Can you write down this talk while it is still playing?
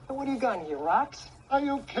What do you got in here, rocks? Are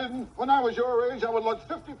you kidding? When I was your age, I would lug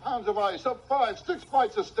 50 pounds of ice up 5, 6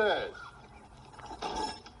 flights of stairs.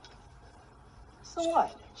 So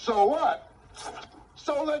what? So what?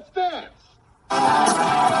 So let's dance.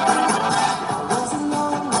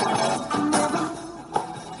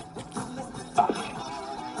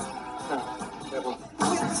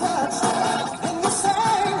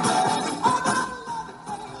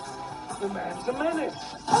 The man's a menace.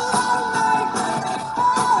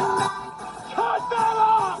 Cut that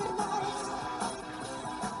off!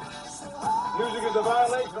 Music is a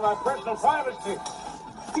violation of my personal privacy.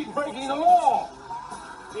 He's breaking the law.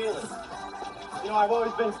 Really? You know, I've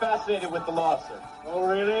always been fascinated with the law, sir. Oh,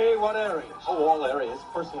 really? What areas? Oh, all areas.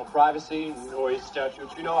 Personal privacy, noise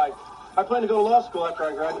statutes. You know, I plan to go to law school after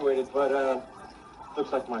I graduated, but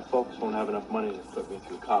looks like my folks won't have enough money to put me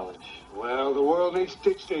through college. Well, the world needs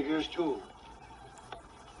stick figures, too.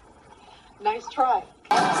 Nice try.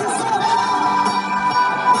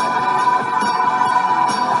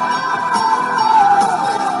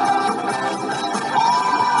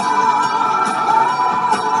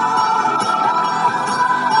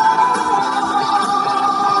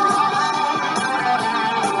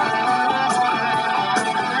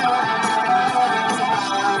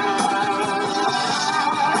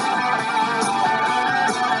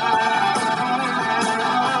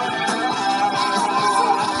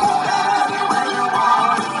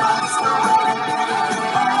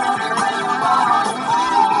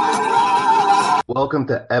 Welcome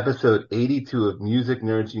to episode 82 of Music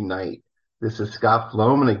Nerds Unite. This is Scott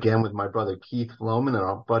Floman again with my brother Keith Floman and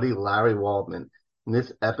our buddy Larry Waldman. In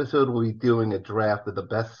this episode, we'll be doing a draft of the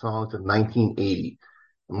best songs of 1980.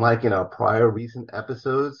 And like in our prior recent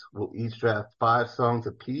episodes, we'll each draft 5 songs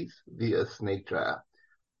apiece via a snake draft.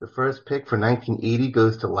 The first pick for 1980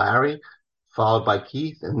 goes to Larry, followed by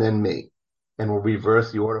Keith, and then me. And we'll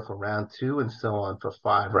reverse the order for round 2 and so on for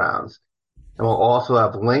 5 rounds. And we'll also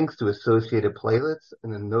have links to associated playlists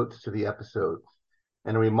and the notes to the episode.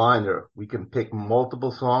 And a reminder, we can pick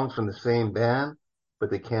multiple songs from the same band,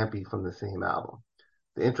 but they can't be from the same album.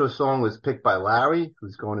 The intro song was picked by Larry,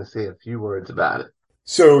 who's going to say a few words about it.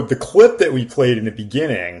 So the clip that we played in the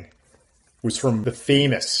beginning was from the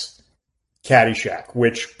famous Caddyshack,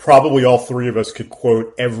 which probably all 3 of us could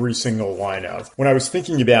quote every single line of. When I was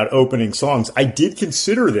thinking about opening songs, I did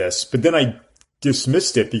consider this, but then I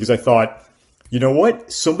dismissed it because I thought, you know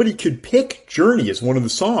what? Somebody could pick Journey as one of the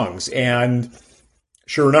songs. And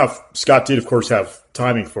sure enough, Scott did, of course, have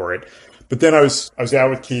timing for it. But then I was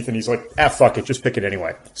out with Keith, and he's like, fuck it, just pick it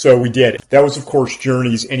anyway. So we did. That was, of course,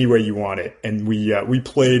 Journey's Any Way You Want It. And we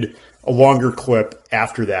played a longer clip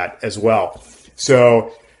after that as well.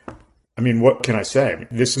 So, I mean, what can I say?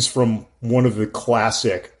 This is from one of the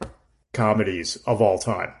classic comedies of all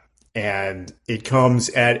time. And it comes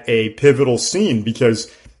at a pivotal scene because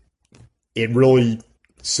it really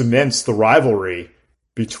cements the rivalry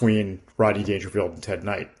between Rodney Dangerfield and Ted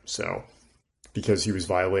Knight. So, because he was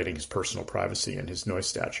violating his personal privacy and his noise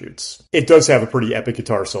statutes. It does have a pretty epic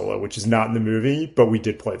guitar solo, which is not in the movie, but we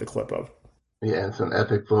did play the clip of. Yeah, and some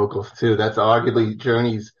epic vocals too. That's arguably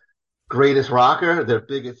Journey's greatest rocker, their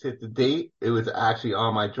biggest hit to date. It was actually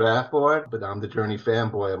on my draft board, but I'm the Journey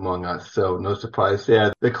fanboy among us, so no surprise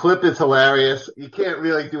there. The clip is hilarious. You can't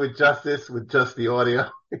really do it justice with just the audio.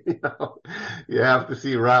 You have to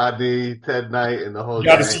see Rodney, Ted Knight, and the whole. You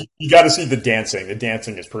got to see the dancing. The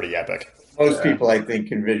dancing is pretty epic. Most people, I think,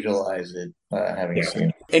 can visualize it, having seen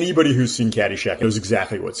it. Anybody who's seen Caddyshack knows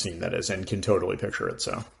exactly what scene that is and can totally picture it.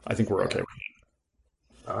 So I think we're okay with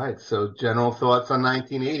it. All right. So general thoughts on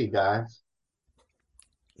 1980, guys.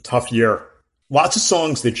 Tough year. Lots of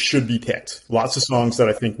songs that should be picked. Lots of songs that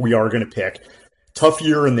I think we are going to pick. Tough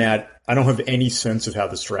year in that I don't have any sense of how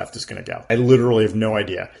this draft is going to go. I literally have no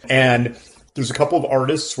idea. And there's a couple of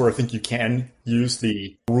artists where I think you can use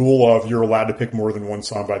the rule of you're allowed to pick more than one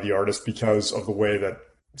song by the artist because of the way that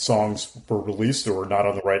songs were released or not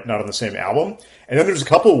on the same album. And then there's a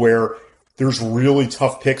couple where there's really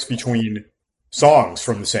tough picks between songs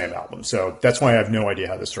from the same album. So that's why I have no idea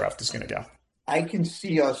how this draft is going to go. I can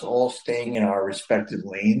see us all staying in our respective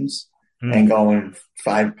lanes and going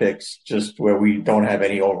 5 picks just where we don't have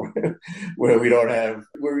any over,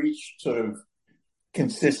 we're each sort of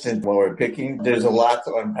consistent while we're picking. There's a lot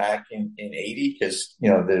to unpack in 80 because,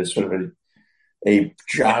 there's sort of a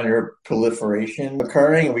genre proliferation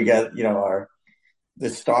occurring. We got, the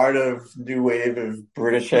start of new wave of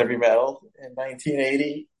British heavy metal in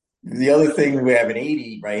 1980. The other thing we have in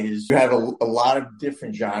 80, right, is you have a lot of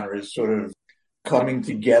different genres sort of coming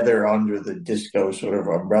together under the disco sort of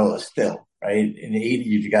umbrella still, right? In the 80s,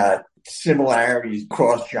 you got similarities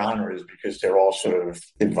across genres because they're all sort of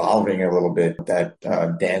evolving a little bit, that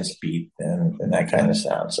dance beat and that kind of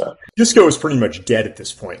sound. So disco is pretty much dead at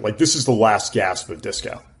this point. Like, this is the last gasp of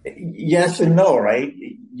disco. yes and no, right?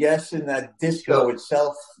 Yes, in that disco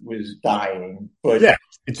itself was dying, but yeah,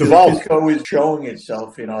 it's evolving. Disco is showing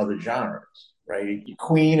itself in other genres, right?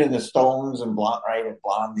 Queen and the Stones and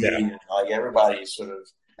Blondie, and like everybody sort of,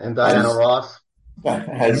 and Diana Ross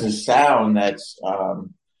has a sound that's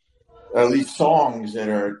at least songs that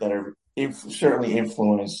are certainly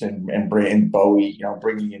influenced and Bowie,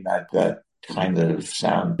 bringing in that kind of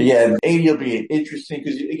sound. But yeah, 80 will be interesting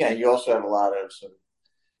because again, you also have a lot of sort of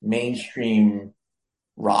mainstream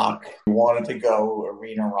rock. You wanted to go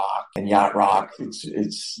arena rock and yacht rock. There's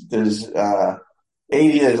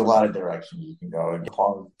 80. There's a lot of directions you can go.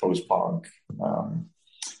 Punk, post punk.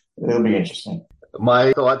 It'll be interesting.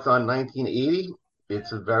 My thoughts on 1980.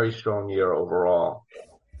 It's a very strong year overall.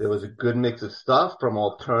 There was a good mix of stuff from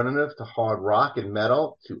alternative to hard rock and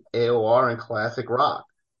metal to AOR and classic rock.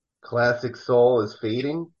 Classic soul is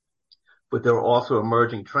fading, but there are also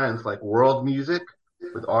emerging trends like world music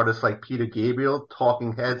with artists like Peter Gabriel,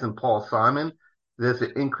 Talking Heads, and Paul Simon. There's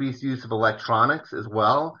an increased use of electronics as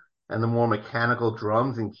well, and the more mechanical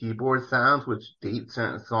drums and keyboard sounds which date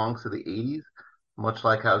certain songs to the 80s, much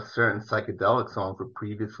like how certain psychedelic songs were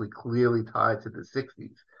previously clearly tied to the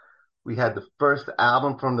 60s. We had the first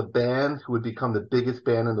album from the band who would become the biggest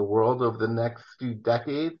band in the world over the next few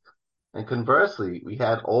decades. And conversely, we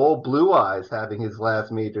had Old Blue Eyes having his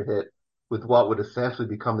last major hit with what would essentially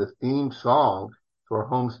become the theme song to our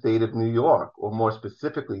home state of New York, or more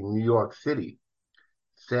specifically, New York City.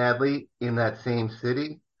 Sadly, in that same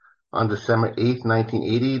city, on December 8th,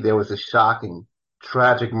 1980, there was a shocking,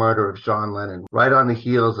 tragic murder of John Lennon, right on the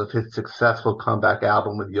heels of his successful comeback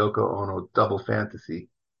album with Yoko Ono, Double Fantasy.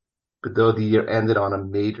 But though the year ended on a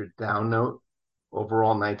major down note,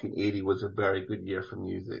 overall 1980 was a very good year for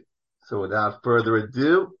music. So without further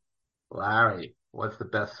ado, Larry, what's the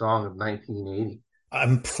best song of 1980?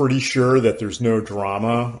 I'm pretty sure that there's no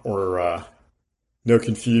drama or no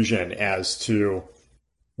confusion as to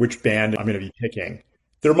which band I'm going to be picking.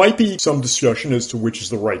 There might be some discussion as to which is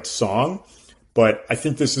the right song, but I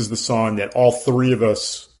think this is the song that all three of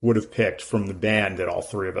us would have picked from the band that all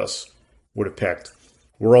three of us would have picked.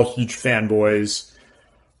 We're all huge fanboys.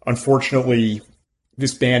 Unfortunately,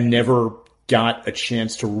 this band never got a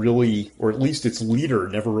chance to really, or at least its leader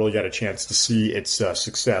never really got a chance to see its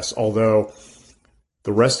success, although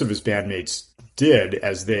the rest of his bandmates did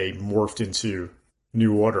as they morphed into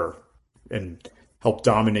New Order and helped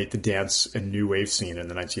dominate the dance and new wave scene in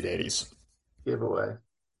the 1980s. Giveaway.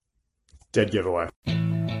 Dead giveaway.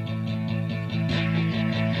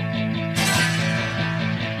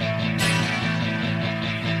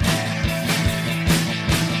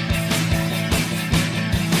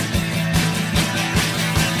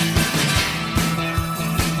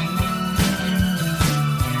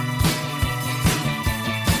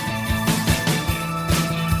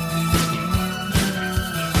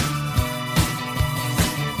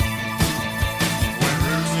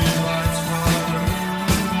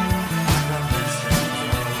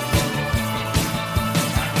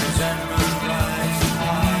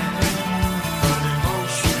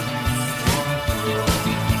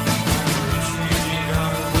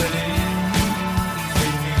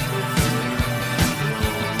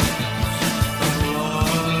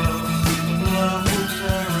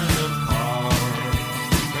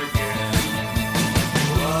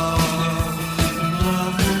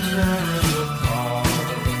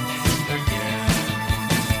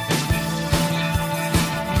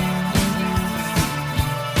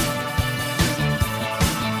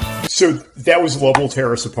 So that was Love Will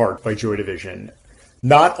Tear Us Apart by Joy Division,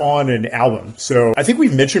 not on an album. So I think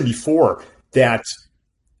we've mentioned before that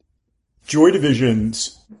Joy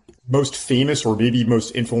Division's most famous or maybe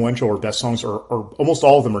most influential or best songs are almost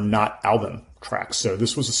all of them are not album tracks. So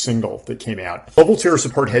this was a single that came out. Love Will Tear Us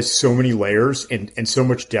Apart has so many layers and so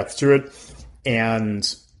much depth to it.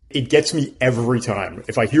 And it gets me every time.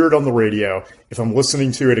 If I hear it on the radio, if I'm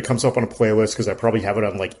listening to it, it comes up on a playlist because I probably have it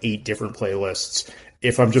on like 8 different playlists.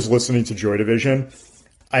 If I'm just listening to Joy Division,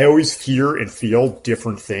 I always hear and feel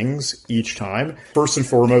different things each time. First and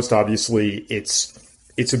foremost, obviously,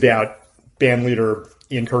 it's about band leader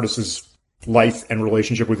Ian Curtis's life and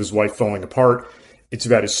relationship with his wife falling apart. It's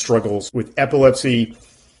about his struggles with epilepsy.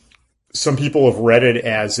 Some people have read it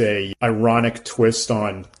as a ironic twist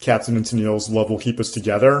on Captain and Tennille's Love Will Keep Us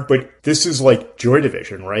Together. But this is like Joy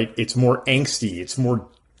Division, right? It's more angsty. It's more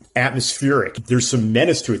atmospheric. There's some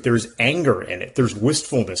menace to it. There's anger in it. There's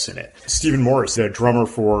wistfulness in it. Stephen Morris, the drummer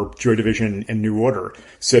for Joy Division and New Order,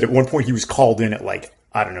 said at one point he was called in at like,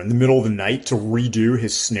 I don't know, in the middle of the night to redo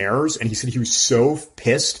his snares. And he said he was so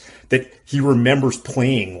pissed that he remembers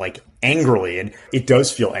playing like angrily. And it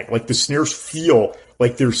does feel like the snares feel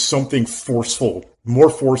like there's something forceful, more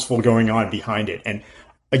forceful going on behind it. And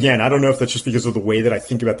again, I don't know if that's just because of the way that I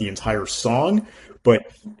think about the entire song,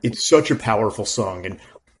 but it's such a powerful song. And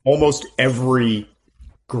almost every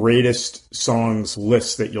greatest songs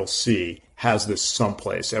list that you'll see has this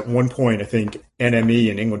someplace. At one point, I think NME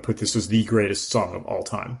in England put this as the greatest song of all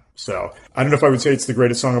time. So I don't know if I would say it's the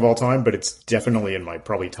greatest song of all time, but it's definitely in my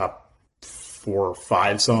probably top 4 or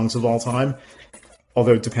 5 songs of all time.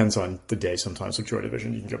 Although it depends on the day sometimes with Joy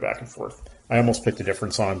Division. You can go back and forth. I almost picked a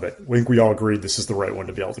different song, but I think we all agreed this is the right one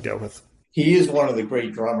to be able to go with. He is one of the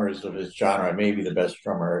great drummers of his genre, maybe the best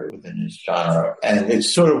drummer within his genre. And it's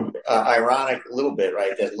sort of ironic a little bit,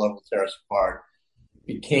 right, that Love Will Tear Us Apart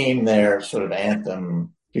became their sort of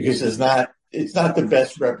anthem, because it's not the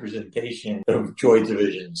best representation of Joy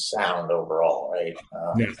Division's sound overall, right?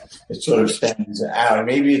 It sort of stands out. And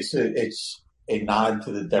maybe it's a nod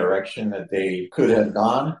to the direction that they could have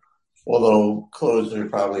gone, although Closer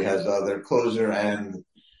probably has Closer, and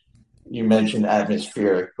you mentioned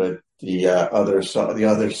Atmospheric, but the other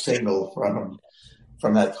single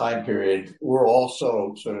from that time period were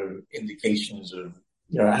also sort of indications of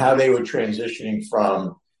how they were transitioning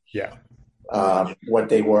from what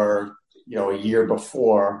they were a year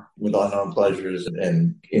before with Unknown Pleasures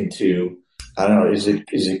and into, I don't know, is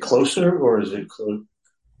it Closer or is it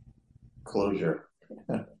Closure?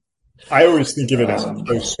 I always think of it as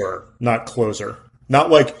closer, not closer. Not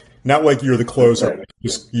like you're the closer. Okay.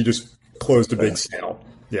 You just closed a big sale.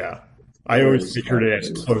 Yeah. I always pictured it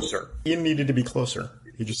as closer. Ian needed to be closer.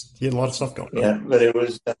 He had a lot of stuff going on. Yeah, but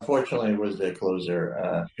unfortunately, it was the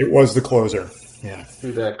closer. It was the closer. Yeah.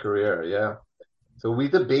 Through that career, yeah. So we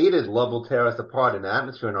debated Love Will Tear Us Apart and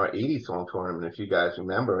Atmosphere in our 80 song tournament, if you guys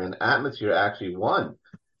remember, and Atmosphere actually won,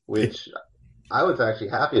 which I was actually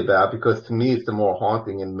happy about because to me it's the more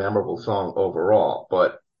haunting and memorable song overall.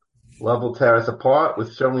 But Love Will Tear Us Apart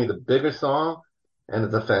was certainly the bigger song, and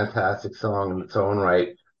it's a fantastic song in its own right.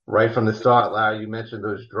 Right from the start, Larry, you mentioned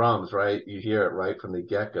those drums, right? You hear it right from the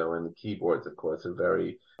get-go, and the keyboards, of course, are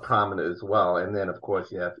very prominent as well. And then, of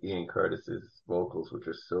course, you have Ian Curtis's vocals, which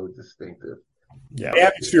are so distinctive. Yeah.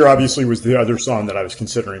 Atmosphere obviously was the other song that I was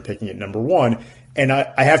considering picking at number 1. And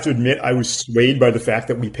I have to admit, I was swayed by the fact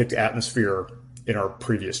that we picked Atmosphere in our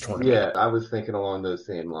previous tournament. Yeah, I was thinking along those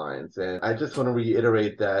same lines. And I just want to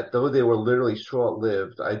reiterate that though they were literally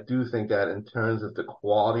short-lived, I do think that in terms of the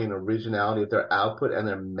quality and originality of their output and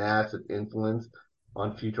their massive influence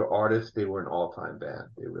on future artists, they were an all-time band.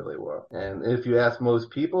 They really were. And if you ask most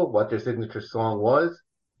people what their signature song was,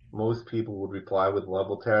 most people would reply with Love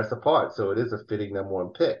Will Tear Us Apart. So it is a fitting number 1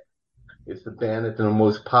 pick. It's the band that's the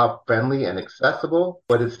most pop-friendly and accessible,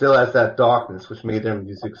 but it still has that darkness, which made their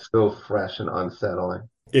music so fresh and unsettling.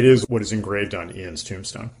 It is what is engraved on Ian's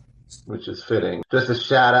tombstone. Which is fitting. Just a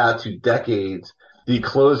shout-out to Decades, the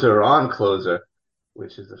closer on Closer,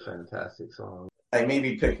 which is a fantastic song. I may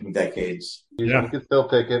be picking Decades. You can still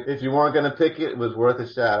pick it. If you weren't going to pick it, it was worth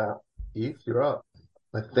a shout-out. Keith, you're up.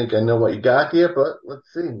 I think I know what you got here, but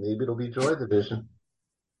let's see. Maybe it'll be Joy Division.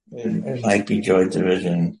 It might be Joy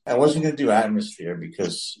Division. I wasn't going to do Atmosphere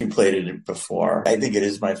because you played it before. I think it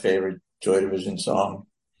is my favorite Joy Division song.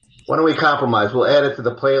 Why don't we compromise? We'll add it to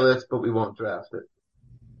the playlist, but we won't draft it.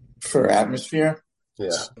 For Atmosphere? Yeah.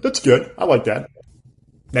 That's good. I like that.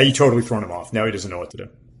 Now you totally thrown him off. Now he doesn't know what to do.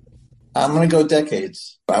 I'm going to go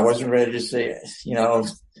Decades. I wasn't ready to say,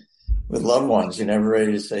 with loved ones, you're never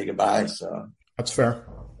ready to say goodbye, so. That's fair.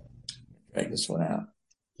 Drag this one out.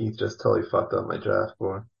 Keith just totally fucked up my draft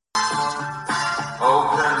board.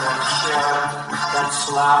 Open and shut that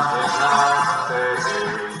sloppy mouth,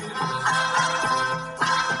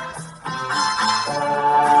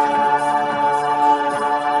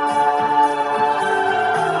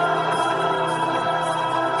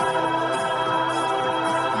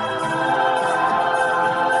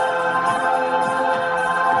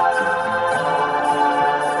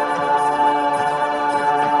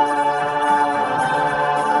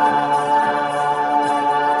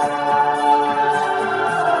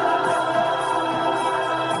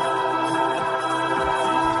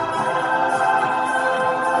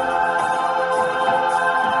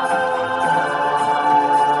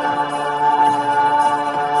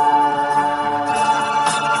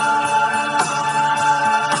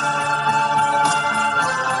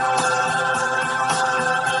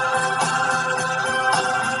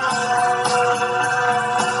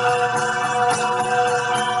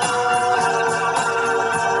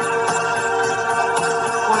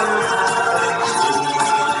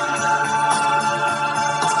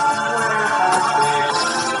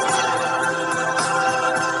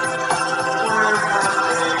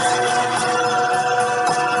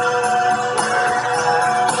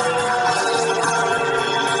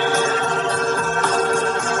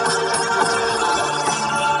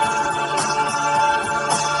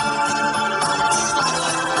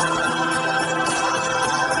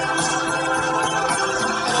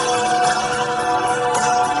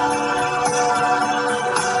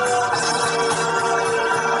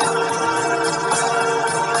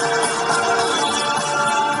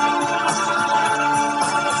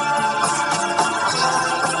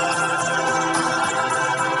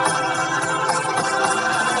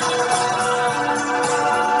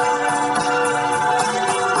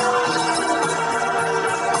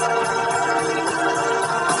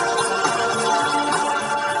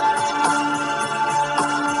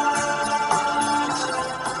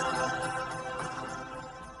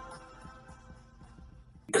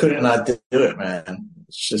 couldn't not do it, man.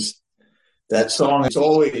 It's just that song. It's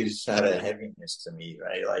always had a heaviness to me,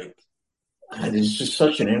 right? Like there's just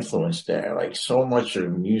such an influence there. Like so much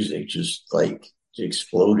of music just like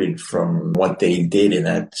exploded from what they did in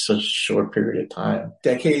that such a short period of time.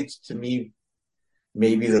 Decades to me,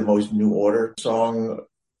 maybe the most New Order song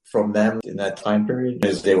from them in that time period,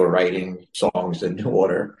 as they were writing songs that New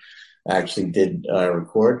Order actually did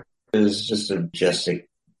record. There's just a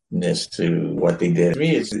majesticness to what they did. To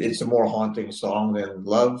me, it's a more haunting song than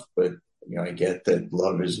Love, but I get that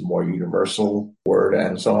Love is a more universal word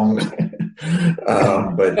and song.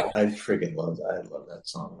 But I freaking love that. I love that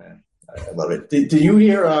song, man. I love it. Did you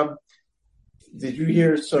hear? Did you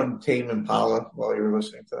hear some Tame Impala while you were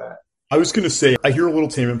listening to that? I was going to say, I hear a little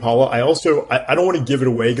Tame Impala. I also, I don't want to give it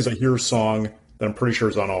away because I hear a song that I'm pretty sure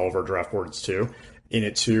is on all of our draft boards too,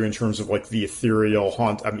 in terms of like the ethereal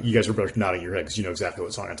haunt. I mean, you guys are both nodding your head because you know exactly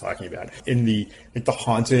what song I'm talking about. In the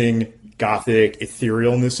haunting, gothic,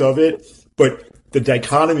 etherealness of it. But the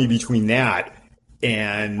dichotomy between that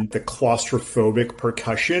and the claustrophobic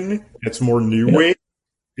percussion that's more new wave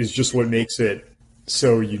is just what makes it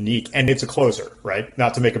so unique. And it's a closer, right?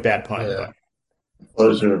 Not to make a bad pun, but.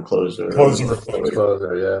 Closer.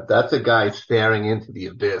 Yeah. That's a guy staring into the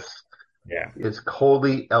abyss. Yeah. It's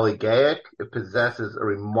coldly elegiac. It possesses a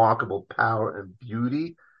remarkable power and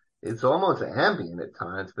beauty. It's almost ambient at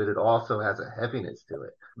times, but it also has a heaviness to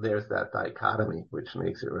it. There's that dichotomy, which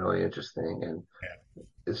makes it really interesting. And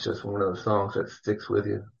it's just one of those songs that sticks with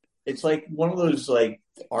you. It's like one of those like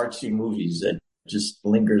artsy movies that just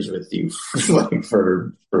lingers with you like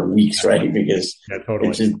for weeks, right? Because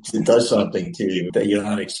it does something to you that you're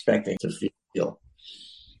not expecting to feel.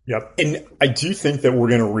 Yep. And I do think that we're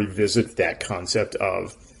going to revisit that concept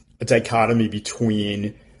of a dichotomy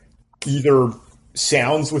between either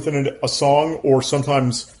sounds within a song or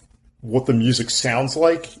sometimes what the music sounds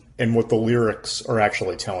like and what the lyrics are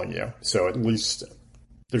actually telling you. So at least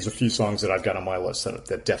there's a few songs that I've got on my list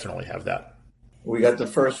that definitely have that. We got the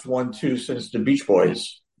first one, too, since the Beach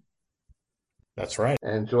Boys. That's right.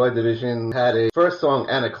 And Joy Division had a first song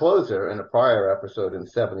and a closer in a prior episode in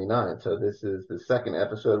 79. So this is the second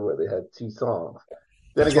episode where they had two songs.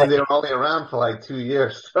 Then again, they were only around for like 2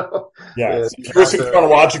 years. So yeah. If you listen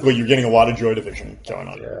chronologically, you're getting a lot of Joy Division going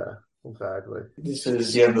on. Yeah, exactly. This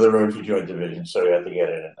is the end of the road for Joy Division, so we have to get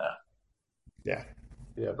it in now. Yeah.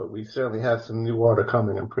 Yeah, but we certainly have some new order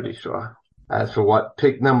coming, I'm pretty sure. As for what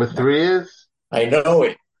pick number 3 is, I know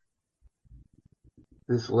it.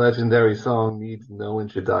 This legendary song needs no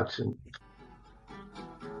introduction.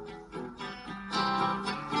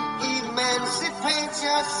 Emancipate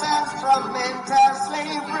yourselves from mental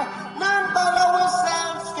slavery. None but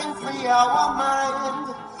ourselves can free our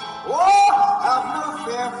mind. Oh, have no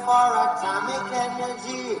fear for atomic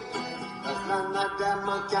energy, 'cause none of them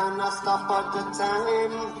can stop at the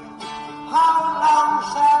time. How long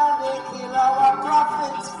shall they kill our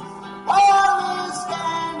prophets? Always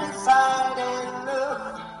stand aside and look.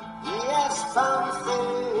 Yes, some say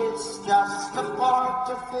it's just a part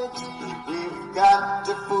of it. We've got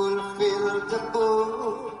to fulfill the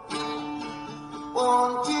book.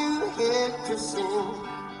 Won't you hear to sing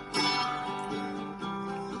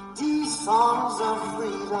these songs of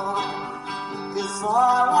freedom? This all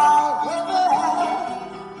I ever had.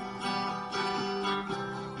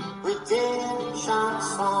 Redemption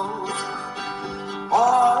songs.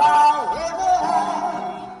 All I ever had.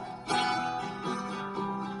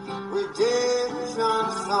 Redemption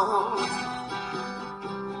songs.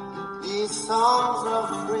 These songs of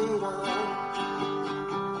freedom.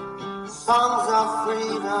 Songs of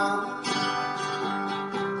freedom.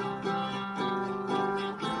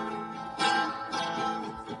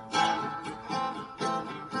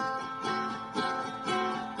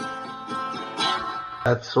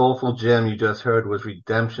 That soulful gem you just heard was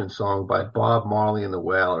Redemption Song by Bob Marley and the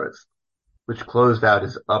Wailers, which closed out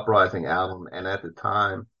his Uprising album, and at the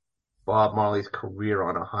time, Bob Marley's career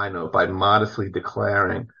on a high note by modestly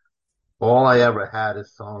declaring, "All I ever had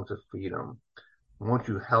is songs of freedom. Won't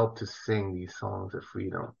you help to sing these songs of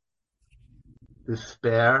freedom?" This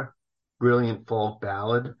spare, brilliant folk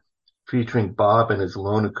ballad, featuring Bob and his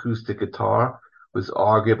lone acoustic guitar, was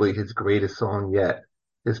arguably his greatest song yet.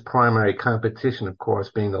 His primary competition, of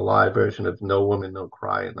course, being the live version of No Woman, No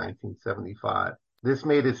Cry in 1975. This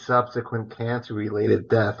made his subsequent cancer-related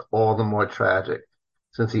death all the more tragic,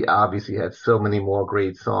 since he obviously had so many more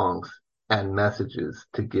great songs and messages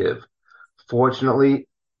to give. Fortunately,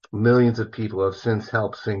 millions of people have since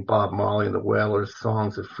helped sing Bob Marley and the Wailers'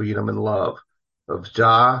 songs of freedom and love, of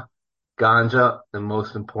Jah, ganja, and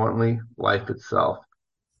most importantly, life itself.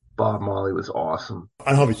 Bob Marley was awesome.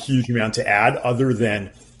 I don't have a huge amount to add other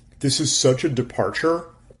than this is such a departure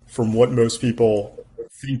from what most people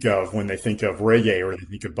think of when they think of reggae or they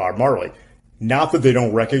think of Bob Marley. Not that they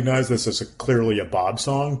don't recognize this as clearly a Bob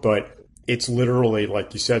song, but it's literally,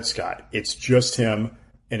 like you said, Scott, it's just him,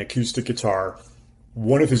 an acoustic guitar,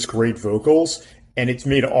 one of his great vocals, and it's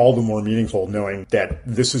made all the more meaningful knowing that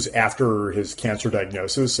this is after his cancer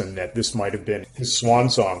diagnosis and that this might have been his swan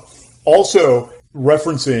song. Also,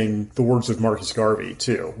 referencing the words of Marcus Garvey,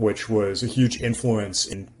 too, which was a huge influence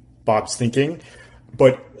in Bob's thinking.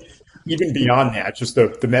 But even beyond that, just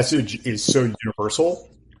the message is so universal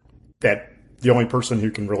that the only person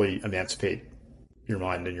who can really emancipate your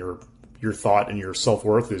mind and your thought and your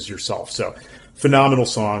self-worth is yourself. So, phenomenal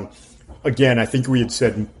song. Again, I think we had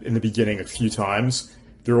said in the beginning a few times,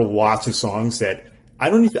 there are lots of songs that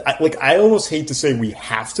I almost hate to say we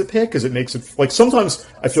have to pick because it makes it like sometimes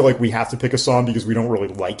I feel like we have to pick a song because we don't really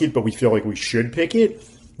like it, but we feel like we should pick it.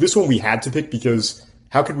 This one we had to pick because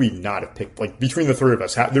how could we not have picked, like between the three of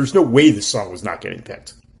us, there's no way this song was not getting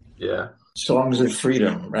picked. Yeah. Songs of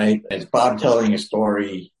freedom, right? It's Bob telling a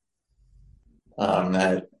story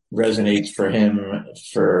that resonates for him,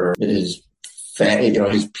 for his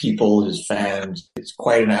his people, his fans. It's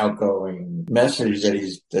quite an outgoing message that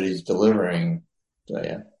he's delivering. So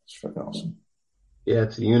yeah, it's fucking awesome. Yeah,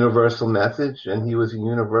 it's a universal message, and he was a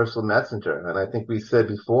universal messenger. And I think we said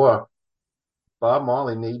before, Bob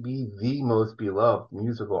Marley may be the most beloved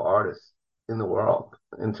musical artist in the world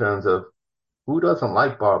in terms of who doesn't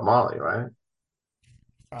like Bob Marley, right?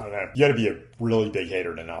 I don't know. You got to be a really big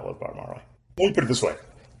hater to not love Bob Marley. Let me put it this way.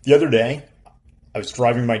 The other day, I was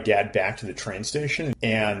driving my dad back to the train station,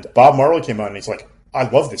 and Bob Marley came on, and he's like, I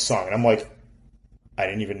love this song. And I'm like, I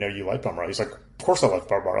didn't even know you liked Bob Marley. He's like, of course I love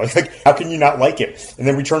Bob Marley. Like, how can you not like it? And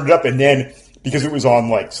then we turned it up, and then, because it was on,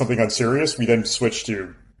 like, something on Sirius, we then switched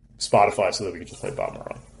to Spotify so that we could just play Bob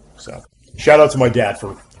Marley. So, shout out to my dad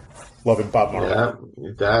for loving Bob Marley. Yeah,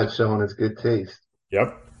 your dad's showing his good taste.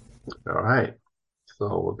 Yep. All right.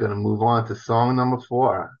 So we're going to move on to song number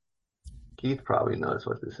 4. Keith probably knows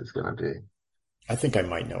what this is going to be. I think I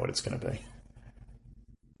might know what it's going to be.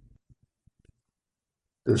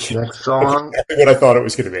 This next song... That's what I thought it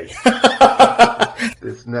was going to be.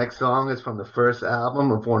 This next song is from the first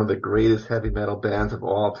album of one of the greatest heavy metal bands of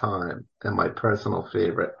all time, and my personal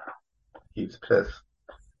favorite. He's pissed.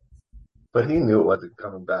 But he knew it wasn't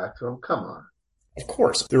coming back to him. Come on. Of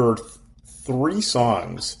course. There are 3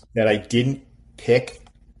 songs that I didn't pick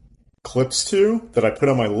clips to that I put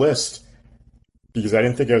on my list because I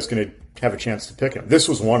didn't think I was going to have a chance to pick them. This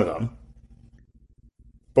was one of them.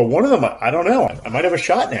 But one of them, I don't know. I might have a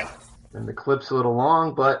shot now. And the clip's a little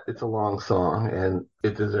long, but it's a long song, and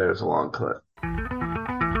it deserves a long clip.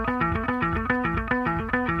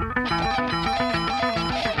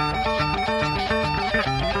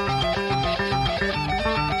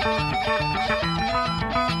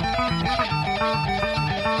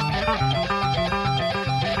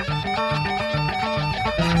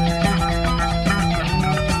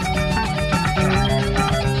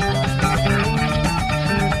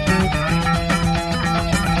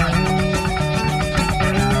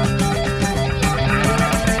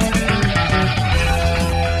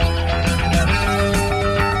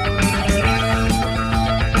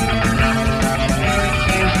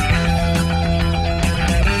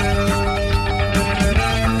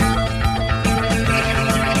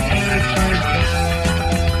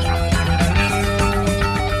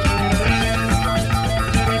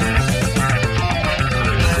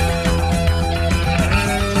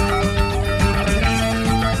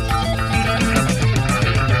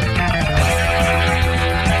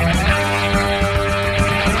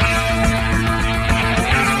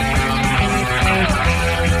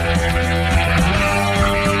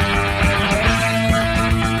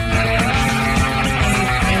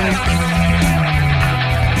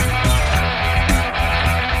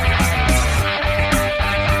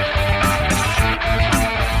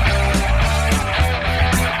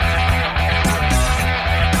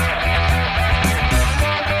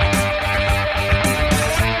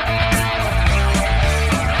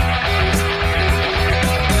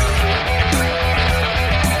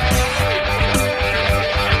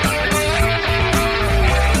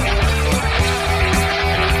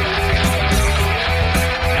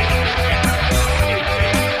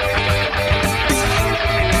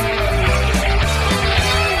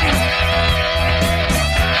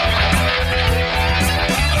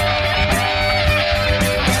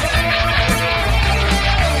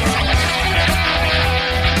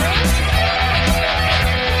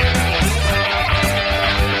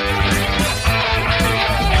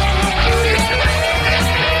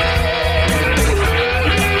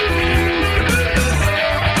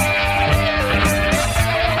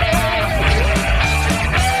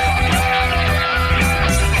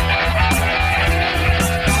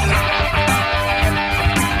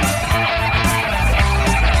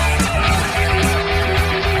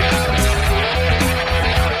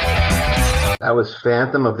 That was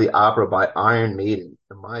Phantom of the Opera by Iron Maiden.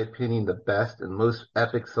 In my opinion, the best and most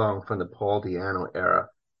epic song from the Paul Di'Anno era,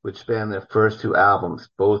 which spanned their first two albums,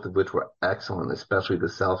 both of which were excellent, especially the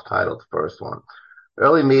self-titled first one.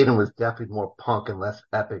 Early Maiden was definitely more punk and less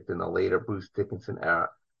epic than the later Bruce Dickinson era,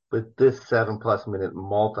 but this 7+ minute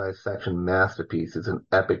multi-section masterpiece is an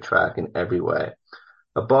epic track in every way.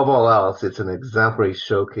 Above all else, it's an exemplary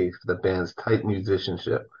showcase for the band's tight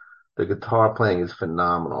musicianship. The guitar playing is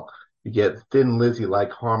phenomenal. You get Thin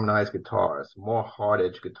Lizzy-like harmonized guitars, more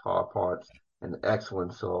hard-edged guitar parts, and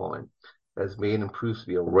excellent soloing. As Maiden proves to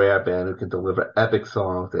be a rare band who can deliver epic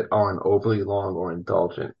songs that aren't overly long or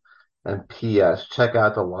indulgent. And P.S. Check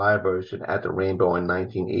out the live version at the Rainbow in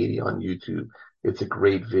 1980 on YouTube. It's a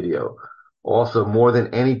great video. Also, more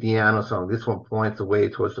than any Di'Anno song, this one points the way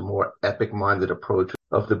towards the more epic-minded approach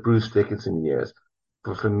of the Bruce Dickinson years.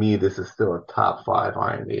 But for me, this is still a top 5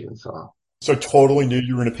 Iron Maiden song. So I totally knew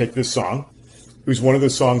you were going to pick this song. It was one of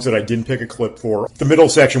those songs that I didn't pick a clip for. The middle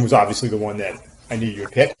section was obviously the one that I knew you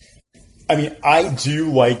would pick. I mean, I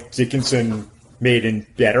do like Dickinson Maiden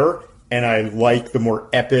better, and I like the more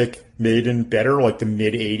epic Maiden better, like the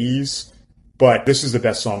mid-'80s. But this is the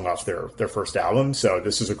best song off their first album, so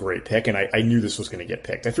this is a great pick, and I knew this was going to get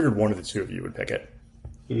picked. I figured one of the two of you would pick it.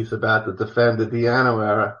 He's about to defend the Di'Anno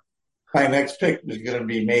era. My next pick was going to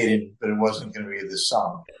be Maiden, but it wasn't going to be this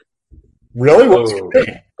song. Really? What's your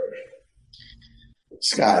pick?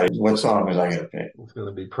 Scott, what song was I going to pick? It's going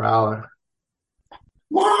to be Prowler.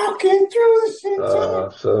 Walking through the city. Oh,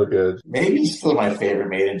 so good. Maybe still my favorite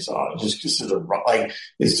Maiden song, just because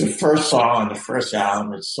it's the first song on the first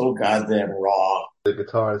album. It's so goddamn raw. The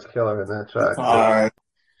guitar is killer in that track.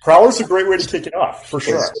 Prowler's a great way to kick it off, for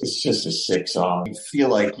sure. It's just a sick song. You feel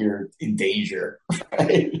like you're in danger,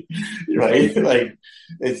 right? Right? Like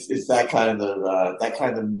it's that kind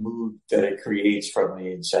of mood that it creates from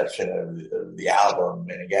the inception of the album,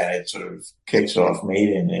 and again, it sort of kicks off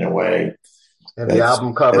Maiden in a way. And the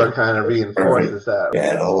album cover kind of reinforces that.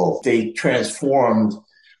 Yeah, they transformed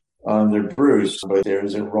under Bruce, but there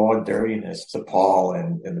was a raw dirtiness to Paul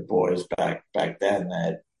and the boys back then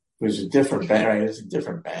that was a different band. Right? It's a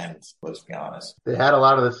different band, let's be honest. They had a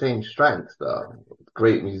lot of the same strengths, though.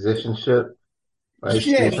 Great musicianship, right?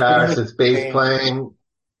 Yeah, Steve Harris's bass playing,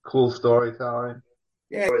 cool storytelling.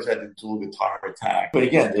 Yeah, it always had the dual guitar attack. But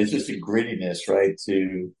again, there's just a grittiness, right,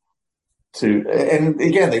 and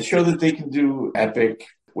again, they show that they can do epic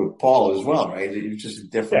with Paul as well, right? It was just a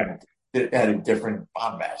different, It had a different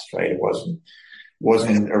bombast, right? It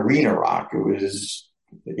wasn't arena rock. It was,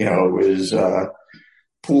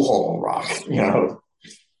 pool hall rock,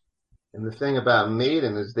 And the thing about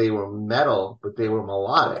Maiden is they were metal, but they were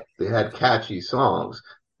melodic. They had catchy songs.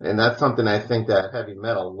 And that's something I think that heavy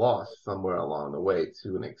metal lost somewhere along the way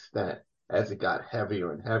to an extent as it got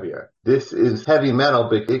heavier and heavier. This is heavy metal,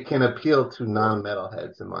 but it can appeal to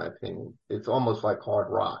non-metalheads, in my opinion. It's almost like hard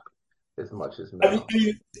rock as much as metal. I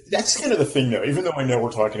mean, that's kind of the thing, though. Even though I know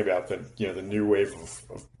we're talking about the new wave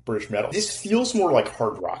of British metal, this feels more like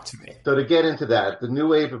hard rock to me. So to get into that, the new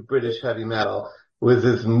wave of British heavy metal was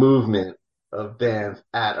this movement of bands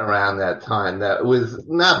at around that time that was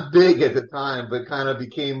not big at the time, but kind of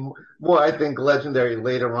became more, I think, legendary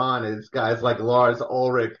later on as guys like Lars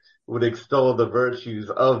Ulrich would extol the virtues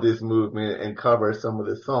of this movement and cover some of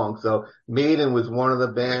the songs. So Maiden was one of the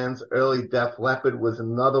bands. Early Def Leppard was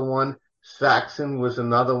another one. Saxon was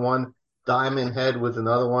another one. Diamond Head was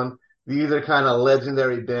another one. These are kind of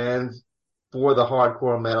legendary bands for the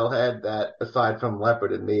hardcore metalhead that, aside from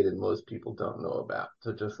Leopard and Maiden, most people don't know about.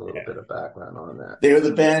 So just a little bit of background on that. They were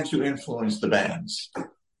the bands who influenced the bands.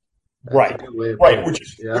 Right. Which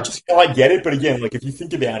is how I get it. But again, like if you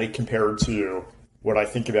think about it compared to what I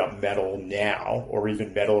think about metal now, or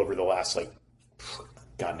even metal over the last,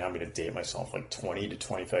 God, now I'm going to date myself, 20 to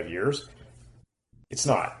 25 years. It's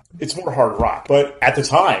not. It's more hard rock. But at the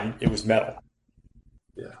time, it was metal.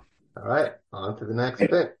 Yeah. All right. On to the next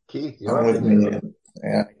pick. Keith, you're with Maiden.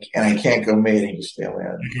 Yeah. And I can't go Maiden, just stay away.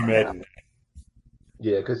 Maiden.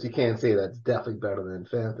 Yeah, because you can't say that's definitely better than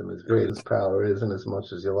Phantom, as great as Prowler is and as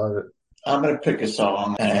much as you love it. I'm going to pick a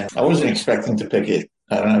song, and I wasn't expecting to pick it.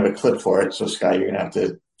 I don't have a clip for it, so Scott, you're going to have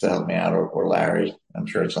to help me out, or Larry. I'm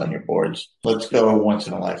sure it's on your boards. Let's go Once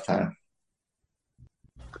in a Lifetime.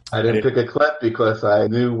 I didn't pick a clip because I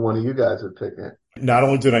knew one of you guys would pick it. Not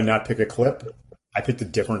only did I not pick a clip, I picked a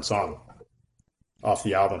different song off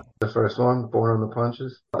the album. The first one, Born on the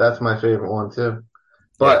Punches. That's my favorite one, too.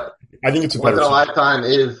 But I think it's a better Once in a song. Lifetime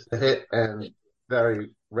is a hit and very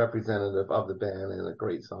representative of the band and a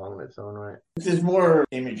great song in its own right. There's more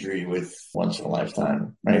imagery with Once in a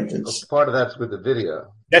Lifetime, right? It's part of that's with the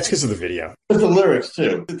video. That's because of the video. With the lyrics,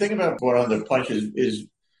 too. The thing about Born Under Punches is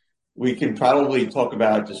we can probably talk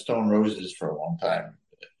about the Stone Roses for a long time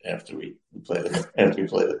after we play the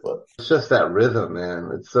clip. It's just that rhythm,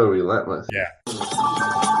 man. It's so relentless. Yeah.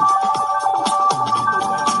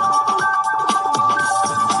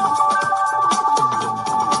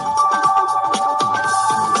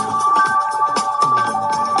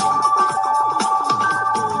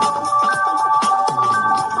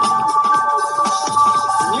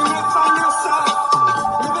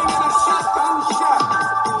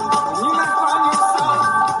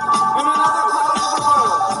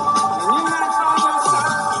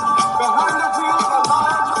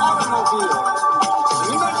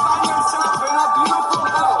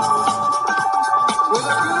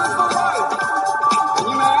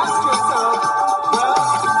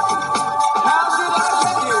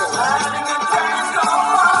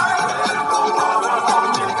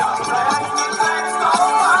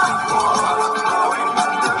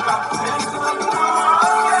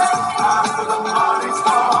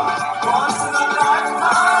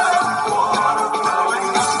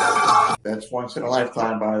 Once in a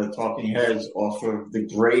Lifetime by the Talking Heads off of the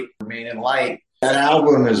great Remain in Light. That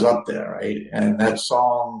album is up there, right? And that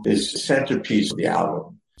song is the centerpiece of the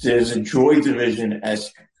album. There's a Joy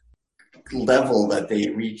Division-esque level that they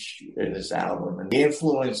reach in this album. And the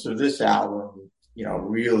influence of this album,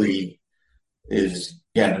 really is,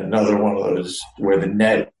 again, another one of those where the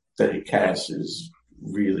net that it casts is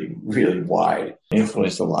really, really wide. It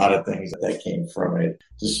influenced a lot of things that came from it.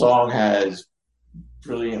 The song has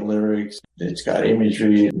brilliant lyrics. It's got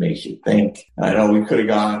imagery. It makes you think. I know we could have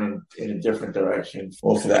gone in a different direction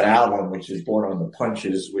for that album, which is Born Under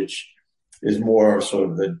Punches, which is more sort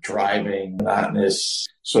of the driving, monotonous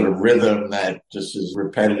sort of rhythm that just is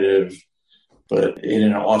repetitive, but in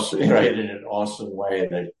an awesome way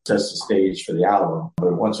that sets the stage for the album.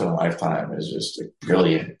 But Once in a Lifetime is just a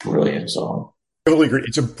brilliant, brilliant song. Totally agree.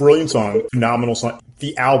 It's a brilliant song, phenomenal song.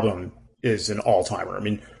 The album is an all-timer. I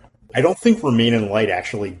mean, I don't think Remain in Light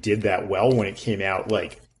actually did that well when it came out,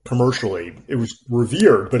 like, commercially. It was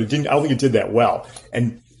revered, but I don't think it did that well.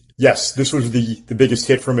 And yes, this was the biggest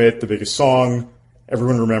hit from it, the biggest song.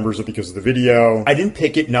 Everyone remembers it because of the video. I didn't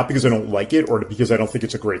pick it not because I don't like it or because I don't think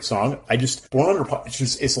it's a great song. Born Under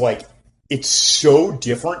Punches is like, it's so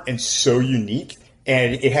different and so unique,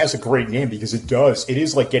 and it has a great name because it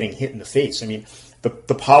is like getting hit in the face. I mean, the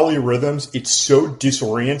polyrhythms, it's so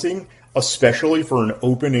disorienting, especially for an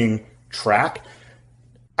opening track.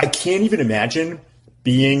 I can't even imagine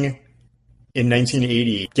being in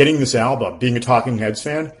 1980, getting this album, being a Talking Heads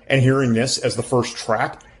fan, and hearing this as the first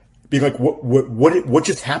track, being like, what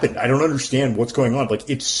just happened? I don't understand what's going on. Like,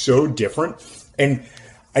 it's so different. And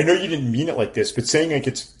I know you didn't mean it like this, but saying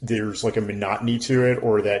like there's like a monotony to it,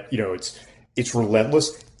 or that, it's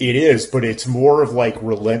relentless. It is, but it's more of like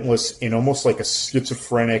relentless in almost like a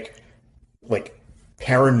schizophrenic, like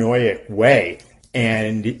paranoid way.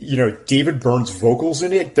 And, David Byrne's vocals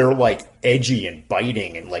in it, they're like edgy and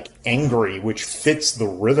biting and like angry, which fits the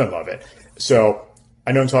rhythm of it. So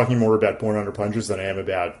I know I'm talking more about Born Under Punches than I am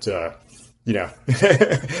about, but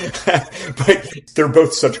they're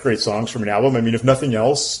both such great songs from an album. I mean, if nothing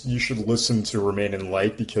else, you should listen to Remain in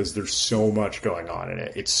Light because there's so much going on in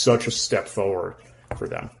it. It's such a step forward for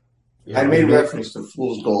them. I made reference to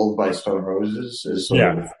Fool's Gold by Stone Roses as sort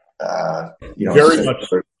of, very much.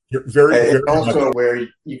 Very also much. where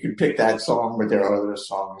you could pick that song, but there are other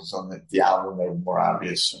songs on the album that are more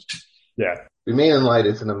obvious. Yeah. Remain in Light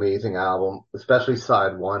is an amazing album, especially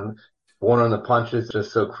side one. Born Under Punches,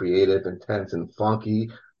 just so creative, intense, and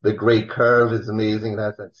funky. The Great Curve is amazing. It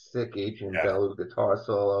has that sick Adrian Belew guitar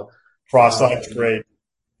solo. Cross-Eye's great.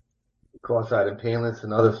 Cross-Eyed and Painless,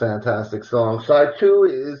 another fantastic song. Side two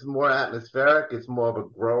is more atmospheric. It's more of a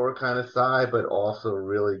grower kind of side, but also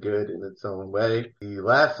really good in its own way. The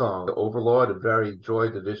last song, Overlord, a very Joy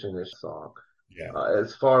Division-ish song. Yeah.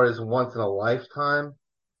 As far as Once in a Lifetime,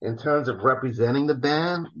 in terms of representing the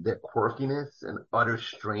band, their quirkiness and utter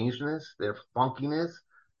strangeness, their funkiness,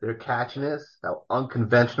 their catchiness, how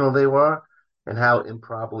unconventional they were, and how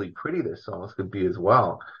improbably pretty their songs could be as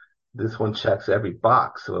well. This one checks every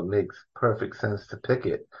box, so it makes perfect sense to pick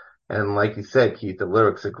it. And like you said, Keith, the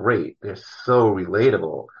lyrics are great. They're so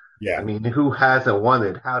relatable. Yeah. I mean, who hasn't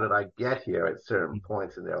wondered, how did I get here at certain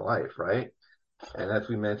points in their life, right? And as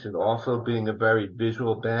we mentioned, also being a very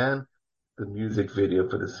visual band, the music video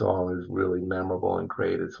for the song is really memorable and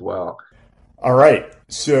great as well. All right.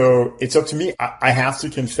 So it's up to me. I have to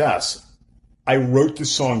confess, I wrote the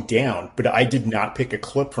song down, but I did not pick a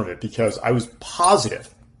clip from it because I was positive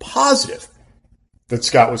that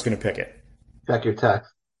Scott was going to pick it. Check your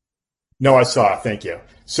text. No, I saw it. Thank you.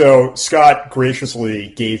 So Scott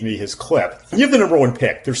graciously gave me his clip. You have the number one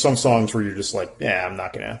pick. There's some songs where you're just like, yeah, I'm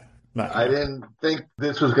not gonna. I didn't think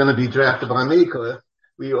this was going to be drafted by me, Cliff.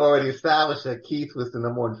 We already established that Keith was the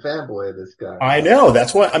number one fanboy of this guy. I know.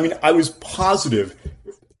 That's why. I mean, I was positive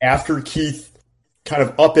after Keith kind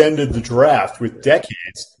of upended the draft with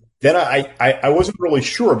Decades. Then I wasn't really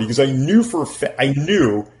sure because I knew I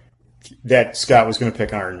knew that Scott was going to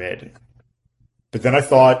pick Iron Maiden, but then I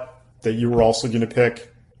thought that you were also going to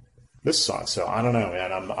pick this song. So I don't know,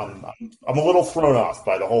 man. I'm a little thrown off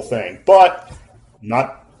by the whole thing, but I'm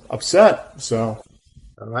not upset. So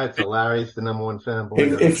all right. So Larry's the number one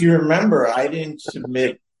fanboy. If you remember, I didn't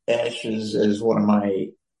submit Ashes as one of my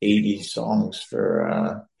 80s songs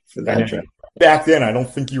for that draft. Back then, I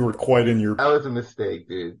don't think you were quite in your. That was a mistake,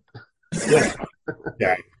 dude.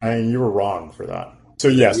 Yeah, I mean, you were wrong for that. So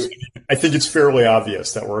yes, I think it's fairly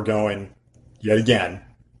obvious that we're going yet again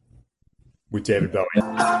with David Bowie.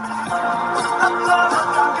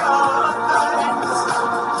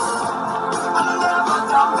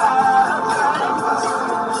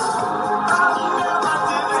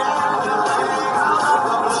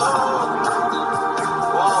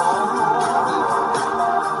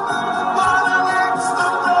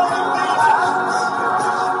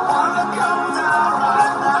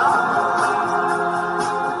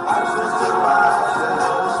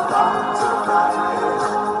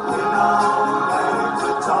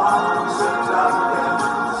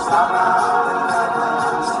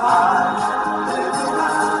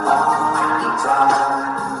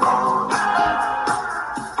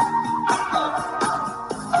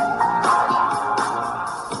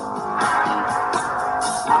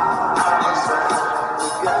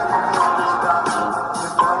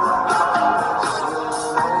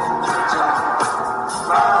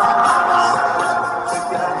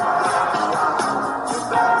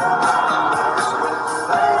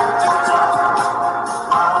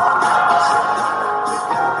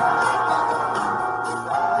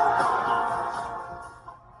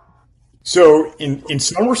 So in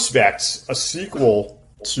some respects, a sequel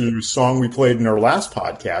to a song we played in our last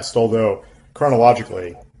podcast, although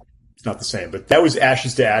chronologically it's not the same, but that was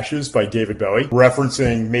Ashes to Ashes by David Bowie,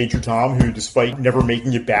 referencing Major Tom, who despite never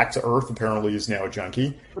making it back to Earth, apparently is now a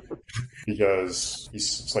junkie because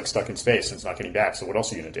he's like stuck in space and it's not getting back. So what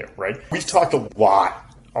else are you going to do, right? We've talked a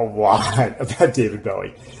lot about David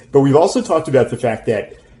Bowie, but we've also talked about the fact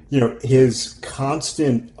that, you know, his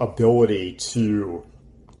constant ability to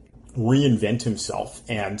reinvent himself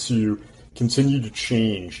and to continue to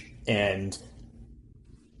change. And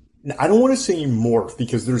I don't want to say morph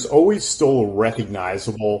because there's always still a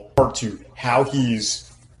recognizable part to how he's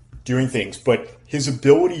doing things, but his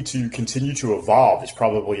ability to continue to evolve is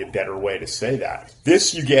probably a better way to say that.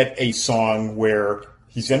 This, you get a song where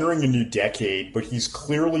he's entering a new decade, but he's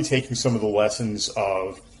clearly taking some of the lessons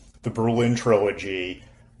of the Berlin trilogy,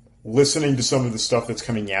 listening to some of the stuff that's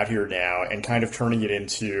coming out here now and kind of turning it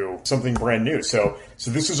into something brand new. So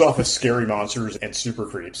this is off of Scary Monsters and Super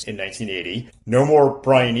Creeps in 1980. No more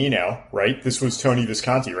Brian Eno, right? This was Tony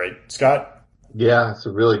Visconti, right, Scott? Yeah, it's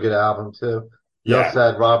a really good album too. You also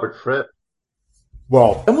had Robert Fripp.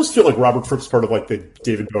 Well, I almost feel like Robert Fripp's part of like the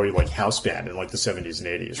David Bowie like house band in like the 70s and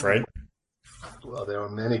 80s, right? Well, there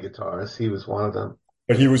were many guitarists. He was one of them.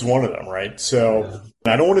 But he was one of them, right? So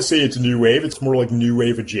I don't want to say it's new wave. It's more like new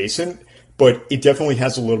wave adjacent, but it definitely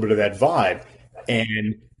has a little bit of that vibe.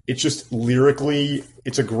 And it's just lyrically,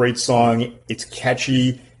 it's a great song. It's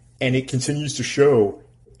catchy, and it continues to show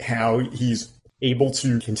how he's able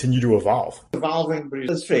to continue to evolve. Evolving, but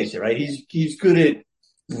let's face it, right? He's good at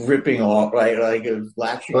ripping off, right? Like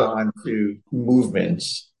latching on to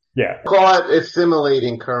movements. Yeah. Call it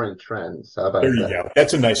assimilating current trends. How about there you that? go.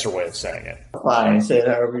 That's a nicer way of saying it. Fine, say it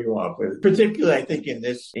however you want. But particularly, I think, in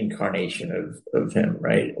this incarnation of him,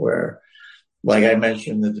 right? Where, like I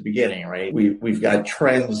mentioned at the beginning, right? We've got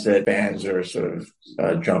trends that bands are sort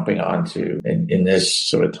of jumping onto in this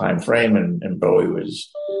sort of time frame. And Bowie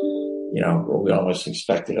was, you know, what we almost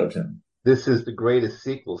expected of him. This is the greatest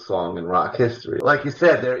sequel song in rock history. Like you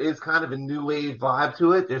said, there is kind of a new wave vibe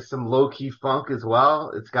to it. There's some low-key funk as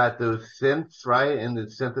well. It's got those synths, right? And the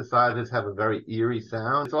synthesizers have a very eerie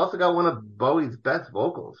sound. It's also got one of Bowie's best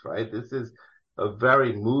vocals, right? This is a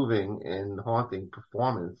very moving and haunting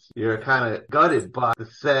performance. You're kind of gutted by the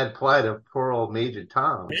sad plight of poor old Major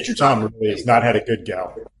Tom. Major Tom really has not had a good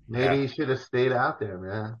go. Maybe he should have stayed out there,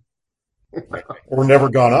 man. Or never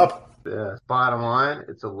gone up. Yeah, bottom line,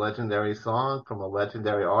 it's a legendary song from a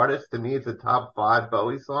legendary artist. To me, it's a top 5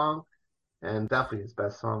 Bowie song and definitely his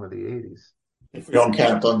best song of the 80s. If we don't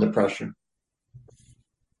count Under Pressure.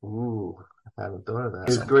 Ooh, I haven't thought of that.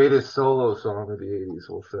 His greatest solo song of the 80s,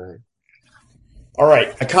 we'll say. All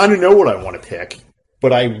right, I kind of know what I want to pick,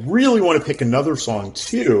 but I really want to pick another song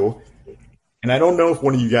too. And I don't know if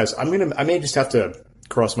one of you guys, I may just have to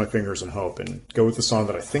cross my fingers and hope and go with the song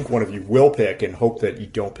that I think one of you will pick and hope that you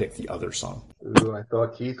don't pick the other song. Ooh, I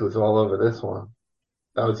thought Keith was all over this one.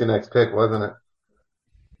 That was your next pick, wasn't it?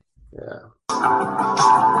 Yeah.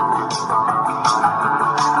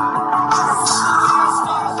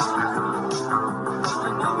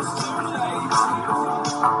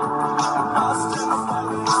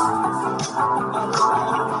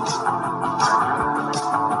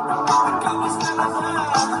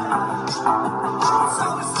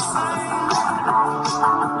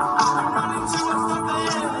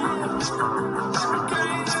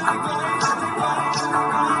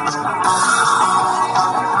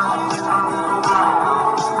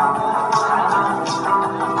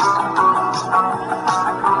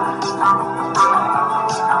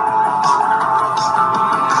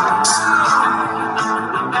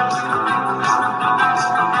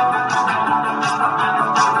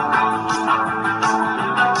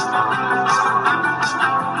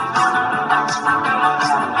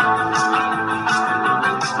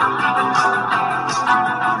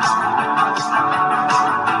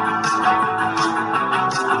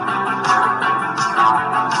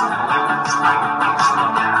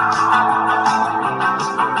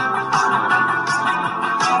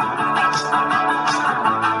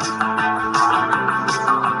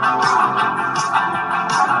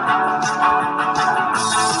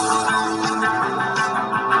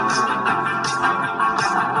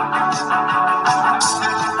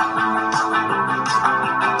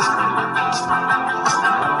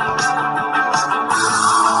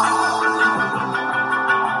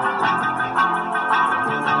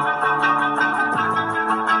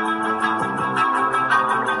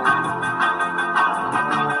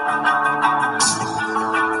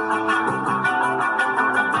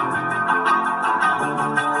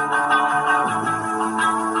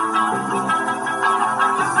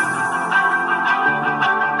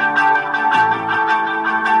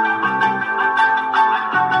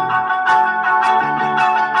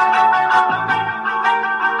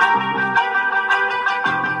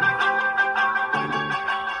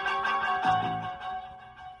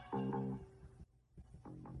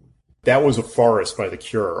 That was A Forest by The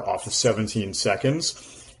Cure off of 17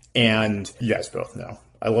 Seconds. And you guys both know,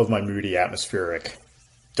 I love my moody, atmospheric,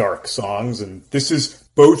 dark songs. And this is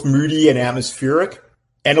both moody and atmospheric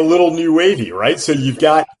and a little new wavy, right? So you've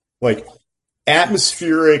got like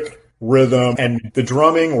atmospheric rhythm and the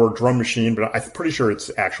drumming or drum machine, but I'm pretty sure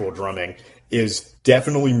it's actual drumming, is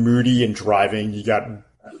definitely moody and driving. You got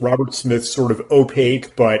Robert Smith sort of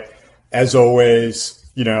opaque, but as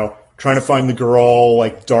always, you know, trying to find the girl,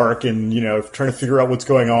 like dark and, you know, trying to figure out what's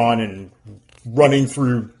going on and running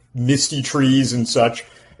through misty trees and such.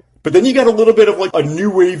 But then you got a little bit of like a new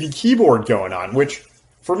wavy keyboard going on, which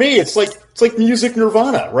for me, it's like music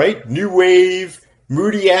nirvana, right? New wave,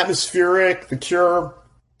 moody, atmospheric, The Cure.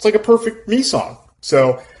 It's like a perfect me song.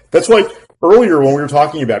 So that's why earlier when we were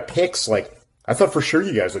talking about picks, like I thought for sure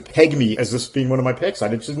you guys would peg me as this being one of my picks. I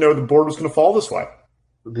didn't just know the board was going to fall this way.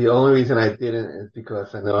 The only reason I didn't is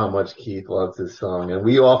because I know how much Keith loves this song. And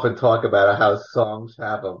we often talk about how songs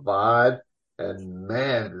have a vibe. And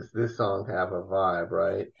man, does this song have a vibe,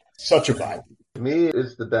 right? Such a vibe. To me,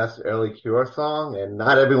 it's the best early Cure song. And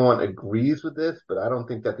not everyone agrees with this, but I don't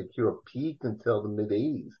think that the Cure peaked until the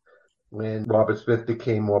mid-'80s. When Robert Smith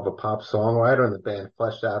became more of a pop songwriter and the band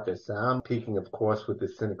fleshed out their sound, peaking, of course, with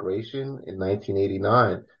Disintegration in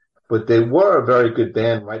 1989. But they were a very good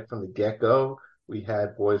band right from the get-go. We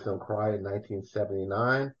had Boys Don't Cry in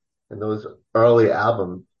 1979, and those early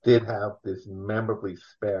albums did have this memorably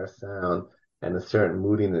spare sound and a certain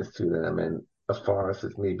moodiness to them, and A Forest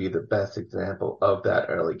is maybe the best example of that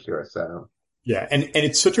early Cure sound. Yeah, and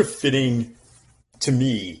it's such a fitting, to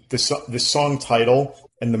me, the song title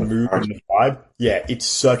and the mood and the vibe, yeah, it's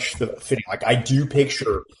such the fitting. Like, I do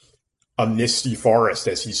picture a misty forest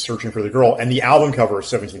as he's searching for the girl, and the album cover of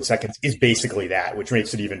 17 Seconds is basically that, which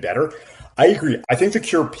makes it even better. I agree. I think the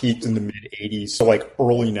Cure peaked in the mid-'80s, so like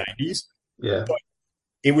early 90s. Yeah. But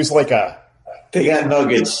it was like they got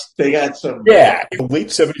nuggets. They got some. Yeah. The late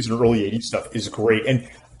 70s and early 80s stuff is great. And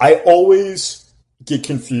I always get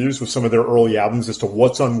confused with some of their early albums as to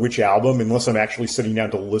what's on which album unless I'm actually sitting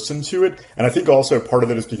down to listen to it. And I think also part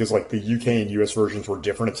of it is because like the UK and US versions were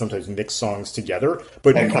different and sometimes mixed songs together.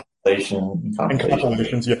 But And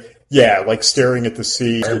compilations. Yeah, like Staring at the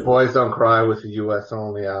Sea. And Boys Don't Cry was a U.S.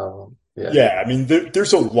 only album. Yeah, I mean,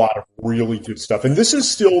 there's a lot of really good stuff, and this is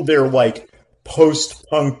still their like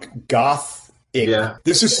post-punk goth. Yeah,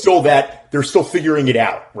 this is still that they're still figuring it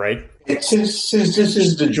out, right? Since this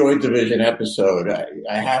is the Joy Division episode,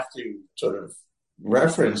 I have to sort of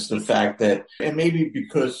reference the fact that, and maybe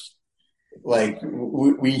because like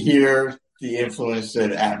we hear the influence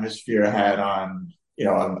that Atmosphere had on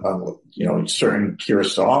certain Cure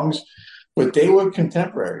songs, but they were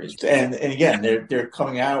contemporaries, and again they're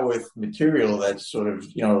coming out with material that's sort of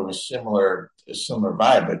a similar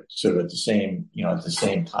vibe, but sort of at the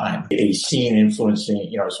same time, a scene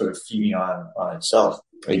influencing, sort of feeding on itself.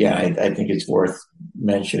 Again, I think it's worth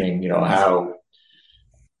mentioning, how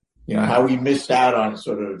we missed out on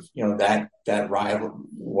sort of, that rival,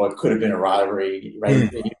 what could have been a rivalry,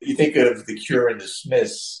 right? You think of the Cure and the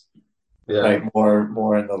Smiths, like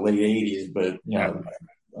more in the late '80s,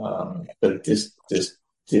 but this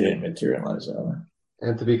didn't materialize that way.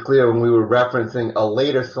 And to be clear, when we were referencing a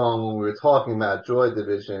later song when we were talking about Joy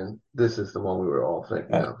Division, this is the one we were all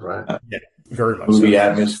thinking of, right? Yeah, very much. Movie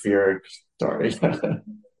atmospheric story.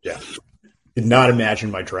 Yeah, did not imagine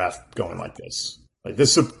my draft going like this. Like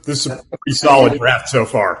this is a pretty solid draft so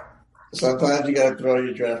far. Sometimes you got to throw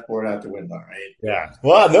your draft board out the window, right? Yeah.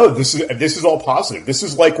 Well, no, this is all positive. This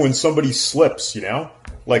is like when somebody slips,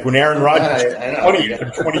 like when Aaron Rodgers 20th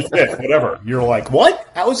or 25th, whatever. You're like, what?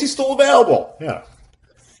 How is he still available? Yeah.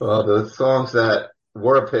 Well, the songs that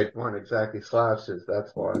were picked weren't exactly slashes.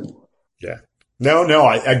 That's why. Yeah. No.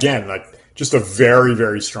 Just a very,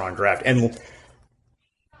 very strong draft and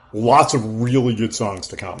lots of really good songs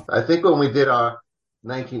to come. I think when we did our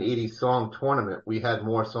 1980 song tournament, we had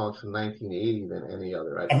more songs from 1980 than any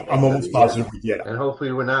other. I'm almost positive we did. And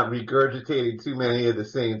hopefully we're not regurgitating too many of the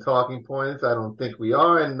same talking points. I don't think we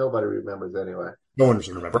are, and nobody remembers anyway. No one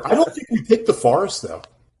doesn't remember. I don't think we picked The Forest, though.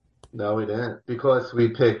 No, we didn't, because we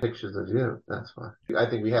picked Pictures of You. That's why. I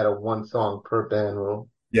think we had a one song per band rule.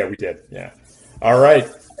 Yeah, we did. Yeah. All right.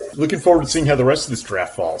 Looking forward to seeing how the rest of this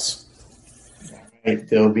draft falls.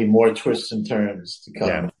 There'll be more twists and turns to come.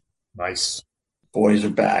 Yeah. Nice. Boys are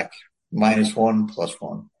back. -1,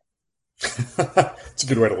 +1. It's a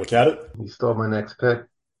good way to look at it. You stole my next pick.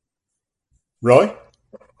 Really?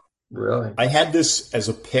 Really? I had this as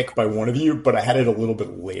a pick by one of you, but I had it a little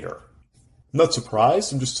bit later. I'm not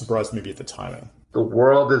surprised. I'm just surprised maybe at the timing. The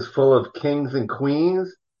world is full of kings and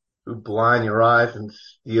queens who blind your eyes and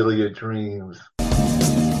steal your dreams.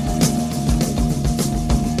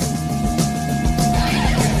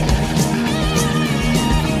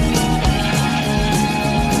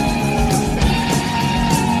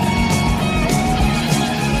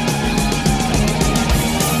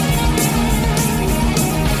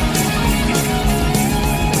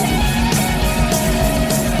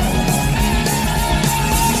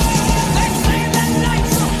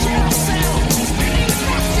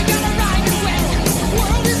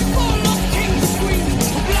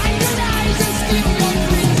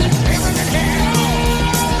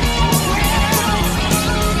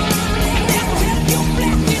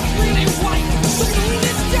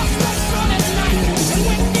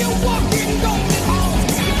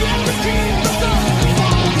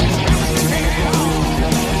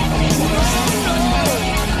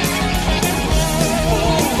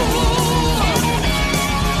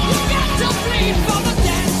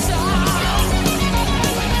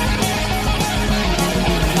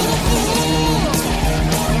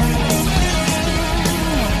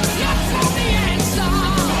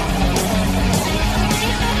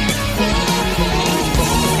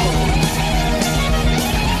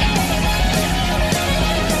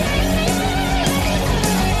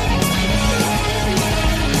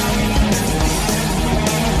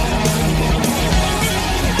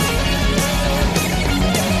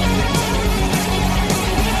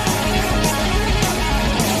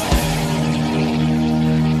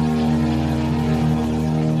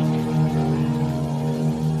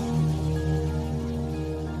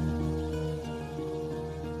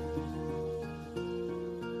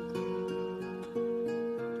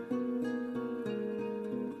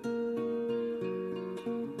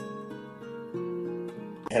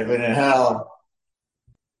 Heaven and Hell,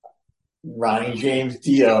 Ronnie James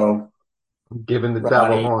Dio. Giving the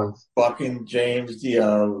devil horns. Fucking James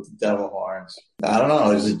Dio with the devil horns. I don't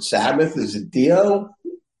know. Is it Sabbath? Is it Dio?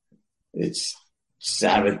 It's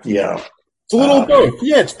Sabbath Dio. It's a little both.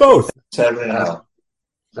 Yeah, it's both. Heaven and Hell.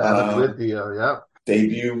 Sabbath with Dio, yep.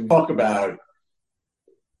 Debut. Talk about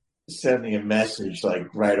sending a message like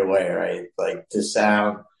right away, right? Like the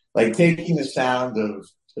sound, like taking the sound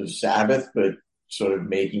of Sabbath, but sort of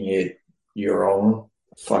making it your own.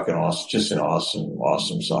 Fucking awesome. Just an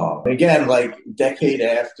awesome song. Again, like decade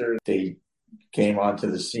after they came onto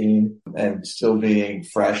the scene and still being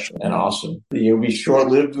fresh and awesome. You'll be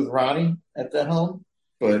short-lived with Ronnie at the helm,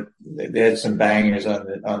 but they had some bangers on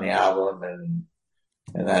the album,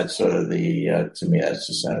 and that's sort of to me, that's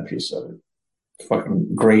the centerpiece of it.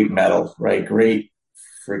 Fucking great metal, right? Great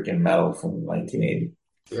freaking metal from 1980.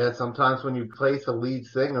 Yeah, sometimes when you place a lead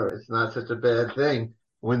singer, it's not such a bad thing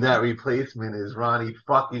when that replacement is Ronnie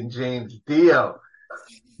fucking James Dio.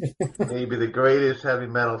 Maybe the greatest heavy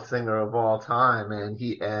metal singer of all time, and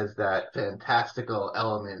he adds that fantastical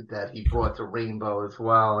element that he brought to Rainbow as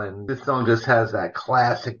well. And this song just has that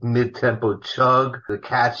classic mid-tempo chug, the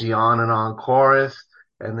catchy on and on chorus,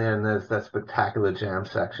 and then there's that spectacular jam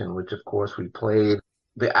section, which of course we played.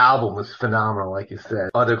 The album was phenomenal, like you said.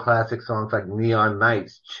 Other classic songs like Neon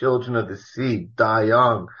Nights, Children of the Sea, Die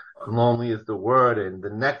Young, Lonely is the Word, and the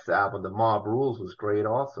next album, The Mob Rules, was great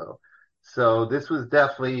also. So this was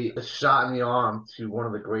definitely a shot in the arm to one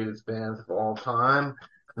of the greatest bands of all time,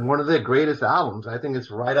 and one of their greatest albums. I think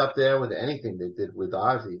it's right up there with anything they did with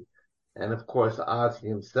Ozzy. And of course, Ozzy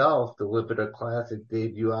himself delivered a classic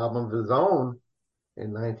debut album of his own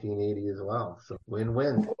in 1980 as well. So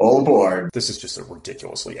win-win. All aboard. This is just a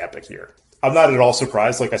ridiculously epic year. I'm not at all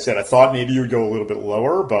surprised. Like I said, I thought maybe you would go a little bit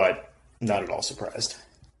lower, but not at all surprised.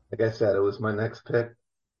 Like I said, it was my next pick.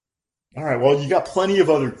 All right, well, you got plenty of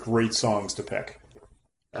other great songs to pick.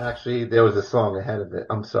 Actually, there was a song ahead of it.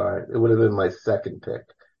 I'm sorry. It would have been my second pick,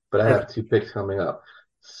 but I have two picks coming up.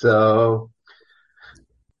 So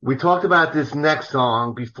we talked about this next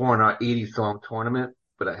song before in our 80 song tournament,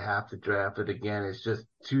 but I have to draft it again. It's just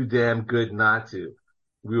too damn good not to.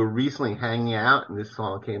 We were recently hanging out and this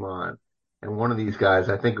song came on. And one of these guys,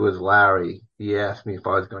 I think it was Larry, he asked me if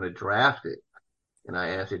I was going to draft it. And I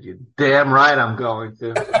answered, "You damn right I'm going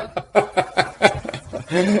to."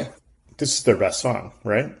 This is their best song,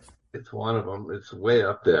 right? It's one of them. It's way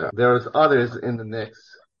up there. There's others in the mix.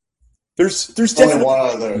 There's Only definitely one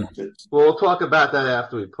other. We'll talk about that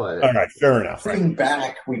after we play it. All right, fair enough. Bring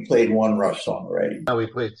back, we played one Rush song already. No, we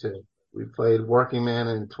played two. We played Working Man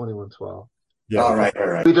and 2112. Yeah. All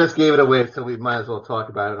right. We just gave it away, so we might as well talk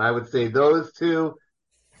about it. And I would say those two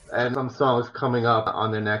and some songs coming up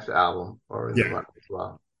on their next album or in the run as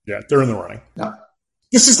well. Yeah, they're in the running. No.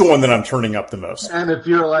 This is the one that I'm turning up the most. And if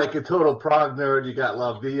you're like a total prog nerd, you got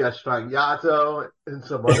La Via Straniato and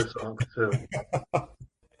some other songs too.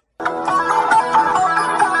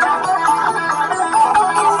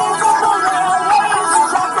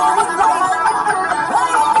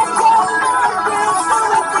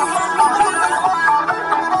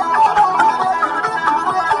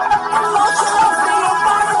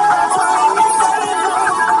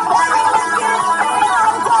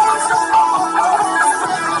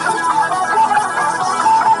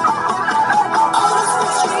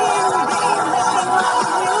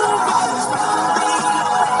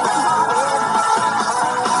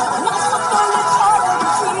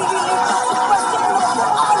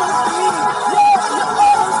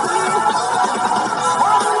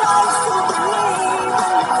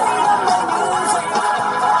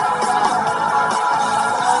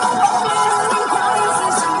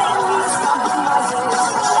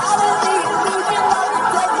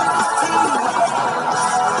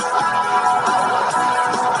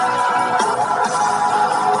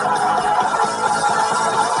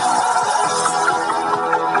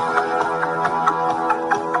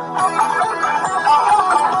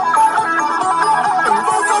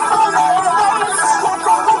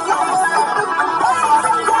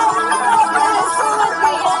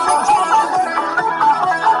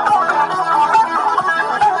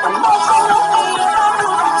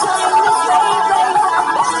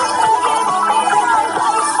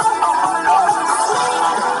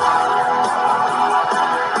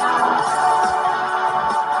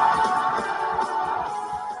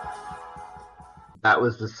 That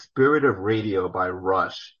was The Spirit of Radio by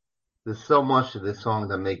Rush. There's so much to this song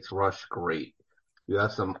that makes Rush great. You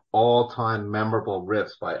have some all-time memorable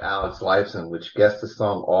riffs by Alex Lifeson, which gets the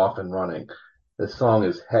song off and running. The song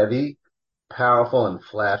is heavy, powerful, and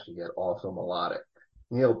flashy, yet also melodic.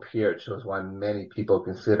 Neil Peart shows why many people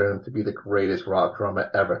consider him to be the greatest rock drummer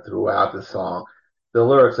ever throughout the song. The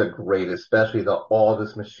lyrics are great, especially the "all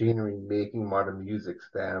this machinery making modern music"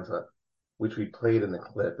 stanza, which we played in the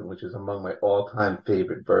clip and which is among my all-time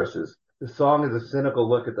favorite verses. The song is a cynical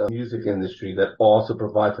look at the music industry that also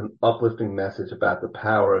provides an uplifting message about the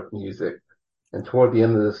power of music. And toward the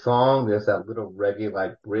end of the song, there's that little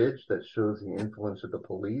reggae-like bridge that shows the influence of the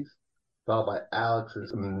Police, followed by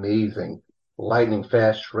Alex's amazing lightning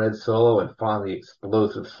fast shred solo, and finally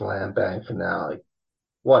explosive slam bang finale.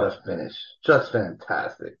 What a finish. Just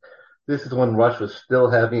fantastic. This is when Rush was still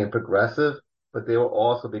heavy and progressive, but they were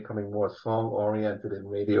also becoming more song-oriented and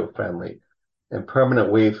radio-friendly. And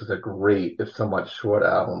Permanent Waves was a great, if somewhat short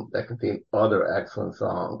album that contained other excellent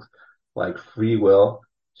songs like Free Will,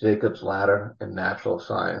 Jacob's Ladder, and Natural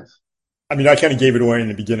Science. I mean, I kind of gave it away in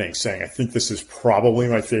the beginning, saying I think this is probably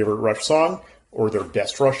my favorite Rush song, or their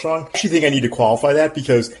best Rush song. I actually think I need to qualify that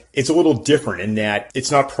because it's a little different in that it's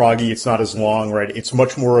not proggy, it's not as long, right? It's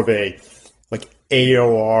much more of a like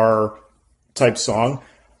AOR type song.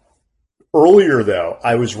 Earlier, though,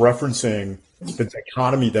 I was referencing the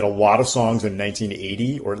dichotomy that a lot of songs in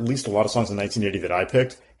 1980, or at least a lot of songs in 1980 that I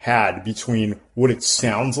picked, had between what it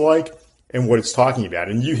sounds like and what it's talking about.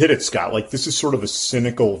 And you hit it, Scott. Like, this is sort of a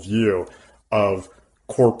cynical view of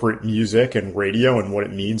corporate music and radio and what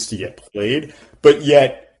it means to get played. But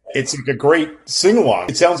yet, it's like a great sing-along.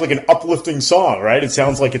 It sounds like an uplifting song, right? It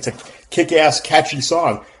sounds like it's a kick-ass, catchy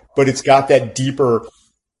song, but it's got that deeper,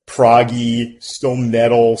 proggy, still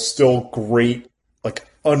metal, still great, like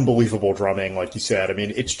unbelievable drumming, like you said. I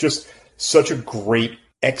mean, it's just such a great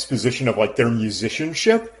exposition of like their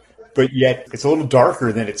musicianship, but yet it's a little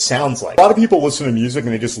darker than it sounds like. A lot of people listen to music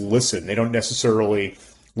and they just listen. They don't necessarily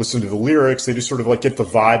listen to the lyrics. They just sort of like get the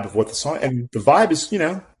vibe of what the song, and the vibe is,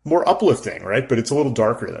 more uplifting, right? But it's a little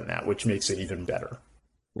darker than that, which makes it even better.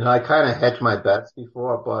 I kind of hedged my bets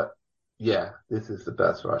before, but yeah, this is the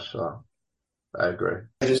best Rush song. I agree.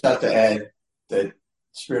 I just have to add that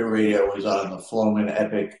Spirit Radio was on the Floman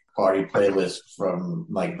Epic Party playlist from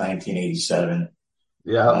like 1987.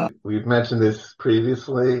 Yeah, we've mentioned this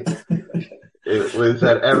previously. It was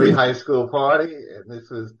at every high school party, and this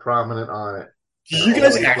was prominent on it. Do you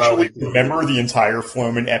guys actually remember the entire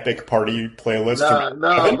Floman Epic Party playlist?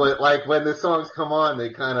 No, but like when the songs come on, they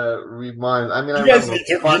kind of remind. I mean, you guys need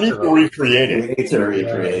to recreate it. We need to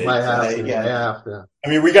recreate it. I have to. I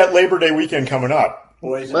mean, we got Labor Day weekend coming up.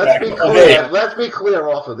 Boys, let's be clear. Let's be clear.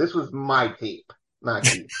 Also, this was my tape, not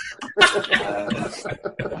Keith.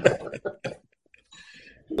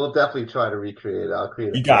 We'll definitely try to recreate it. I'll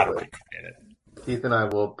create. You got to recreate it. Keith and I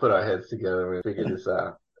will put our heads together and figure this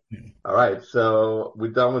out. All right, so we're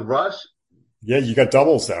done with Rush? Yeah, you got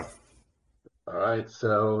doubles, though. All right,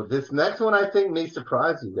 so this next one I think may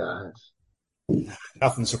surprise you guys.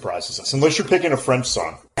 Nothing surprises us, unless you're picking a French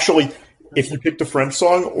song. Actually, if you picked a French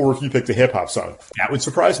song or if you picked a hip-hop song, that would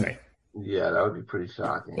surprise me. Yeah, that would be pretty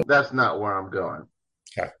shocking. That's not where I'm going.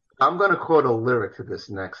 Okay. I'm going to quote a lyric to this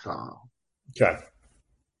next song. Okay.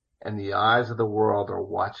 And the eyes of the world are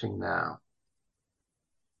watching now.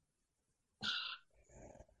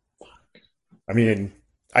 I mean,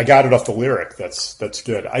 I got it off the lyric. That's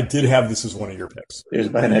good. I did have this as one of your picks. Here's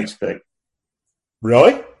my next pick.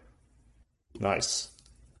 Really? Nice.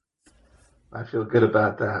 I feel good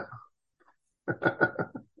about that.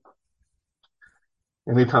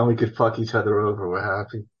 Anytime we could fuck each other over, we're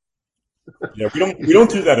happy. Yeah, we don't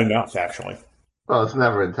do that enough, actually. Well, it's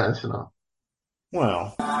never intentional.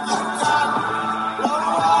 Well.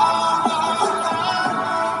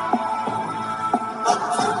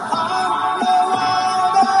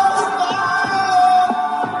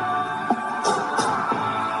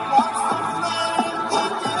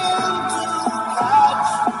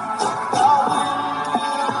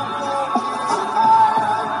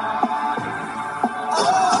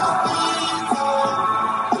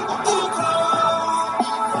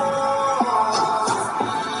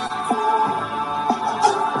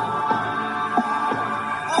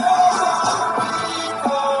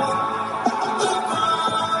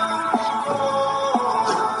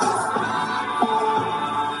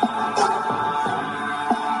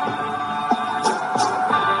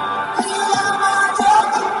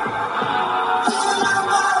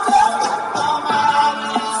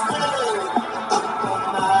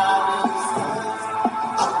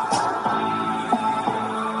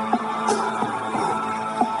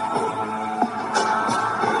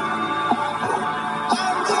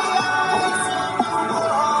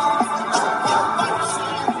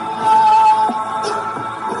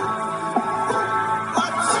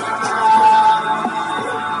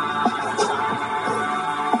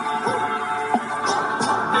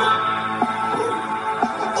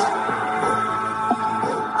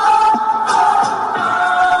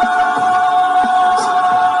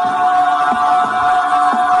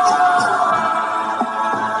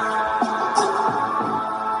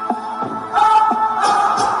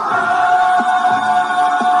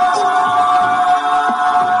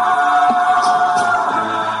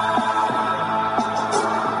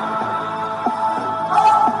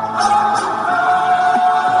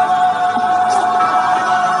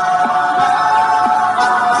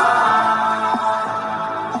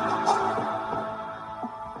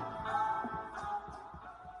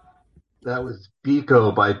 That was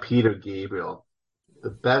Biko by Peter Gabriel.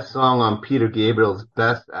 The best song on Peter Gabriel's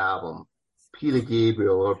best album. Peter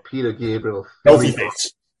Gabriel or Peter Gabriel Healthy 3,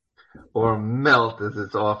 Face. or Melt as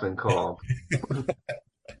it's often called.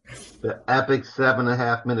 The epic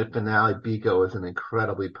 7.5 minute finale, Biko, is an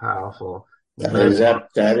incredibly powerful. That is epic.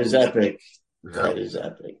 Yeah. That is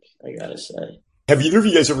epic, I gotta say. Have either of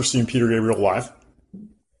you guys ever seen Peter Gabriel live?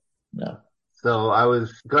 No. So I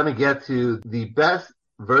was going to get to the best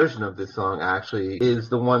version of this song, actually, is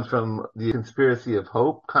the one from the Conspiracy of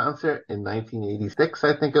Hope concert in 1986,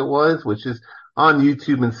 I think it was, which is on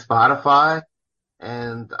YouTube and Spotify.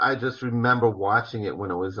 And I just remember watching it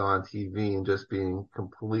when it was on TV and just being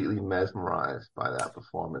completely mesmerized by that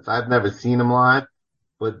performance. I've never seen him live,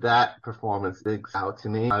 but that performance sticks out to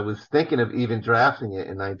me. I was thinking of even drafting it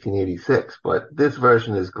in 1986, but this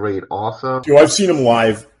version is great also. I've seen him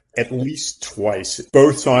live at least twice.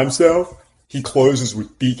 Both times, though, he closes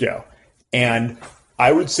with Biko. And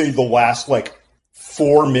I would say the last,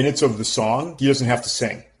 4 minutes of the song, he doesn't have to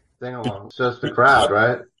sing. Sing along. It's just the crowd,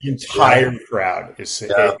 right? The entire crowd is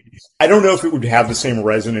singing. Yeah. I don't know if it would have the same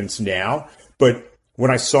resonance now, but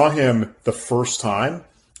when I saw him the first time,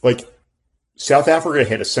 South Africa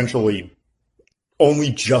had essentially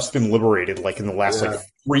only just been liberated, in the last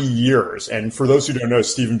 3 years. And for those who don't know,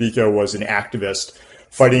 Stephen Biko was an activist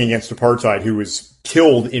fighting against apartheid who was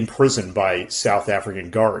killed in prison by South African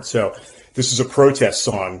guards. So this is a protest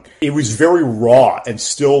song. It was very raw and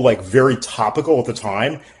still very topical at the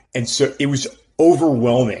time. And so it was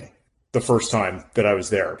overwhelming the first time that I was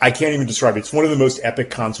there. I can't even describe it. It's one of the most epic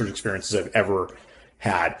concert experiences I've ever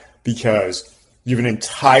had because you have an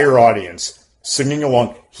entire audience singing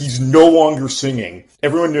along. He's no longer singing.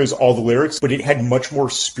 Everyone knows all the lyrics, but it had much more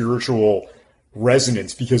spiritual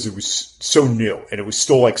resonance because it was so new and it was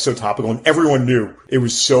still so topical and everyone knew it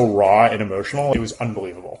was so raw and emotional. It was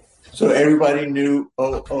unbelievable. So everybody knew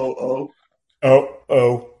oh, oh, oh. Oh,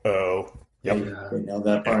 oh, oh. Yep. They know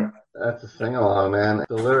that part. That's a sing along, man.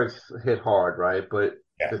 The lyrics hit hard, right? But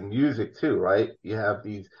the music too, right? You have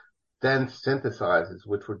these dense synthesizers,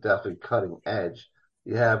 which were definitely cutting edge.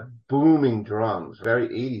 You have booming drums, very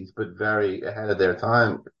 80s, but very ahead of their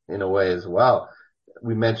time in a way as well.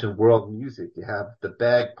 We mentioned world music. You have the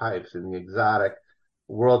bagpipes and the exotic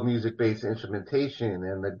world music-based instrumentation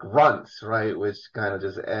and the grunts, right, which kind of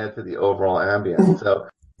just add to the overall ambience. So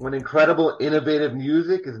when incredible, innovative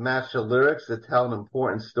music is matched to lyrics that tell an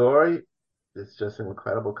important story, it's just an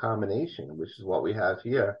incredible combination, which is what we have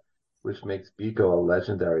here, which makes Biko a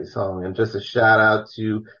legendary song. And just a shout out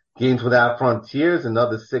to Games Without Frontiers,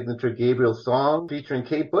 another signature Gabriel song featuring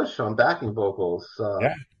Kate Bush on backing vocals.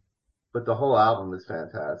 But the whole album is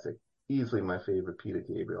fantastic. Easily my favorite Peter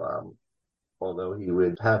Gabriel album, although he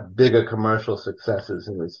would have bigger commercial successes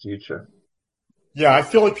in his future. Yeah, I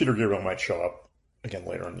feel like Peter Gabriel might show up again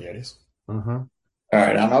later in the 80s. Mm-hmm. All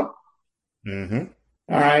right, I'm up. Mm-hmm.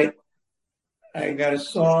 All right. I got a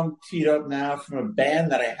song teed up now from a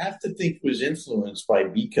band that I have to think was influenced by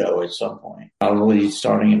Biko at some point, probably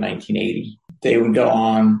starting in 1980. They would go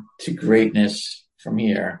on to greatness from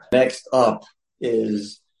here. Next up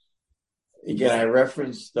is, again, I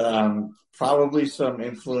referenced probably some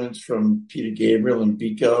influence from Peter Gabriel and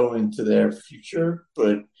Biko into their future,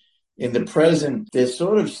 but in the present, there's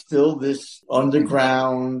sort of still this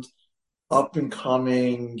underground,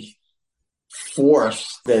 up-and-coming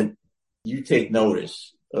force that you take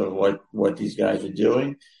notice of what these guys are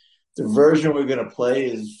doing. The version we're going to play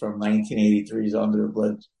is from 1983's Under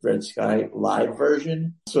the Red Sky live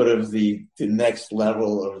version, sort of the next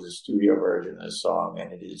level of the studio version of the song,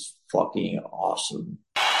 and it is fucking awesome.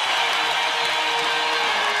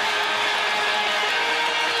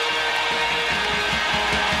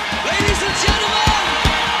 Ladies and gentlemen,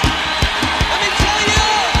 let me tell you,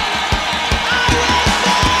 I will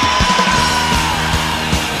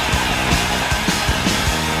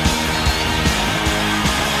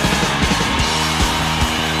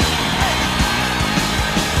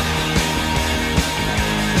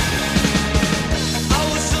I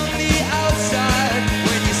was on the outside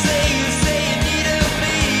when you say you needed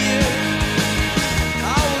me.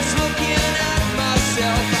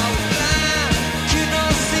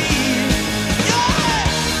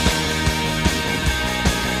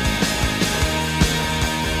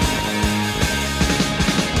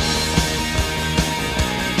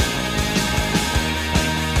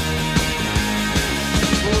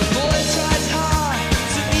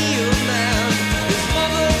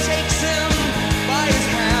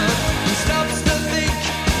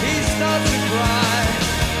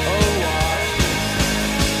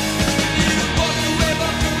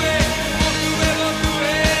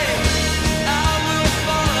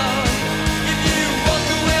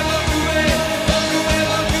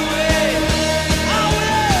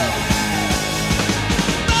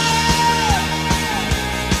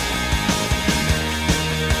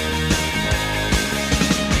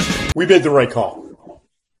 We made the right call.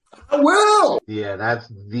 Well, Yeah, that's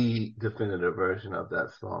the definitive version of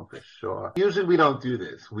that song for sure. Usually we don't do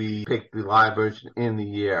this. We pick the live version in the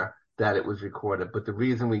year that it was recorded. But the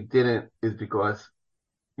reason we didn't is because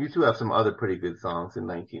you two have some other pretty good songs in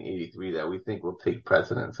 1983 that we think will take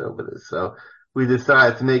precedence over this. So we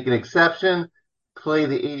decided to make an exception, play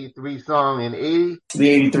the 83 song in 80. the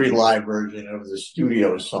 83 live version of the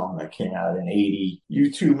studio song that came out in 80.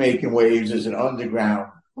 U2 Making Waves is an underground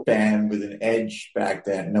band with an edge back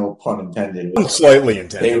then, no pun intended. Slightly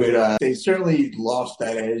intended. They certainly lost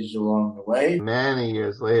that edge along the way. Many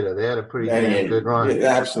years later, they had a pretty damn good run. Yeah,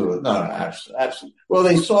 absolutely. No, absolutely. Well,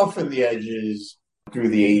 they softened the edges through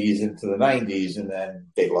the 80s into the 90s, and then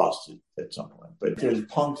they lost it at some point. But there's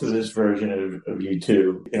punk to this version of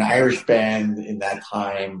U2, an Irish band in that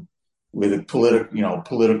time with a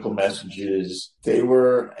political messages. They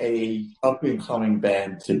were a up and coming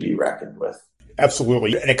band to be reckoned with.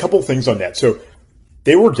 Absolutely. And a couple of things on that. So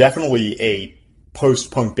they were definitely a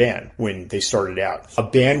post-punk band when they started out. A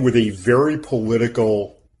band with a very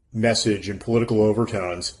political message and political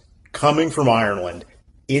overtones coming from Ireland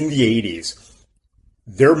in the 80s.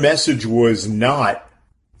 Their message was not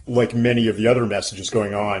like many of the other messages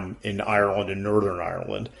going on in Ireland and Northern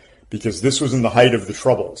Ireland, because this was in the height of the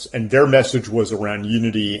Troubles, and their message was around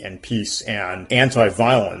unity and peace and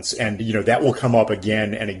anti-violence. And, that will come up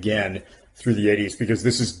again and again through the 80s, because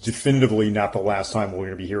this is definitively not the last time we're going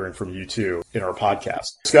to be hearing from U2 in our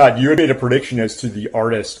podcast. Scott, you had made a prediction as to the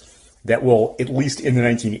artist that will, at least in the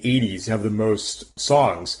 1980s, have the most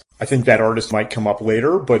songs. I think that artist might come up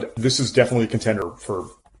later, but this is definitely a contender for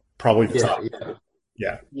probably the top.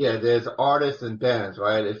 Yeah, there's artists and bands,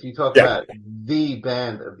 right? If you talk about the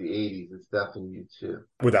band of the 80s, it's definitely U2.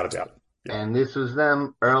 Without a doubt. Yeah. And this was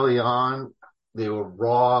them early on. They were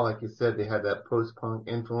raw, like you said. They had that post-punk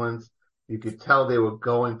influence. You could tell they were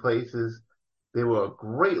going places. They were a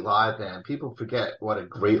great live band. People forget what a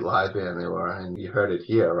great live band they were, and you heard it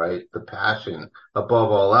here, right? The passion. Above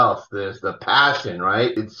all else, there's the passion,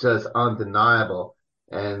 right? It's just undeniable.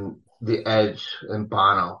 And the Edge and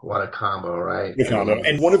Bono, what a combo, right? The combo.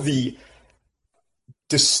 And one of the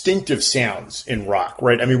distinctive sounds in rock,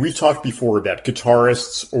 right? I mean, we've talked before about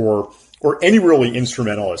guitarists or any really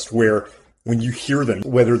instrumentalist where when you hear them,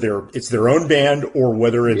 whether it's their own band or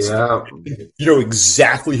whether it's you know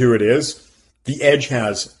exactly who it is, the Edge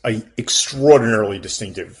has an extraordinarily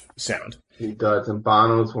distinctive sound. He does, and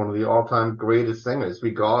Bono's one of the all-time greatest singers,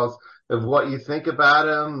 regardless of what you think about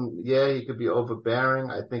him. Yeah, he could be overbearing.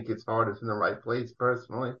 I think his heart is in the right place,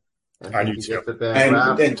 personally. And I do too.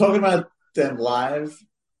 And talking about them live,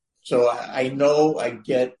 so I know I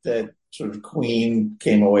get that sort of Queen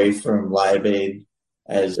came away from Live Aid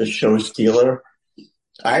as a show stealer.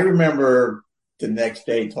 I remember the next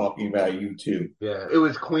day talking about U2. Yeah, it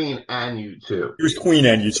was Queen and U2. It was Queen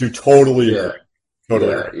and U2, totally. Yeah.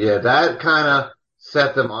 Totally. Yeah, that kind of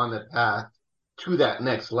set them on the path to that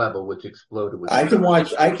next level, which exploded with. I can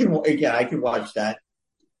watch that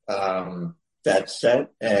that set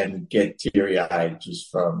and get teary eyed just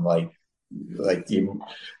from like the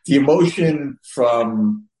emotion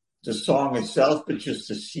from the song itself, but just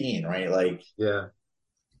the scene, right? Like, yeah.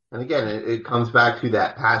 And again, it comes back to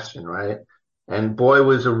that passion, right? And boy,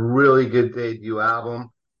 was a really good debut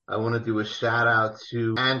album. I want to do a shout out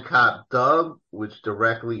to Hancock Dub, which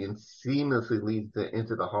directly and seamlessly leads to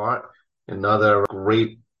Into the Heart. Another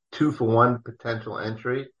great 2-for-1 potential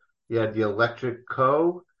entry. You had the Electric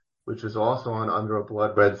Co., which is also on Under a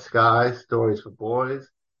Blood Red Sky, Stories for Boys.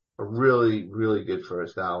 A really, really good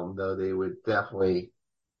first album, though they would definitely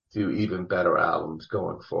do even better albums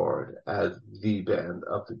going forward as the band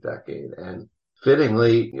of the decade. And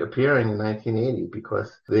fittingly appearing in 1980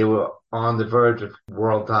 because they were on the verge of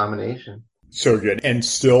world domination. So good. And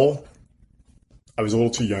still, I was a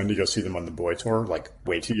little too young to go see them on the Boy Tour, like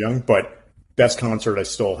way too young, but best concert I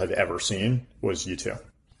still have ever seen was U2.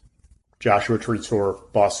 Joshua Tree Tour,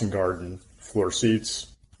 Boston Garden, floor seats.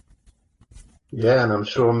 Yeah, and I'm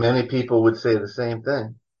sure many people would say the same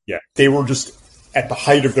thing. Yeah, they were just at the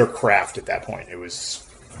height of their craft at that point. It was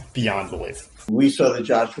beyond belief. We saw the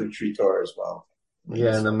Joshua Tree Tour as well.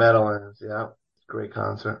 Yeah, in the Meadowlands. Yeah, great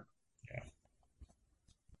concert. Yeah.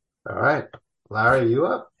 All right, Larry, you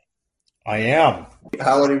up? I am.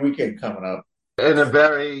 Holiday weekend coming up. In a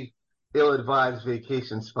very ill-advised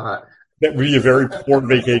vacation spot. That would be a very poor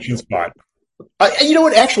vacation spot. You know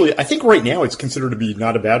what? Actually, I think right now it's considered to be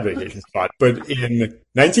not a bad vacation spot. But in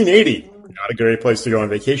 1980, not a great place to go on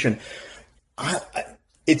vacation.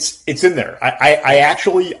 It's in there.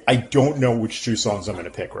 I don't know which two songs I'm going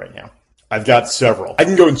to pick right now. I've got several. I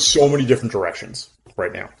can go in so many different directions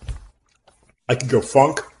right now. I could go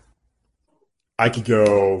funk. I could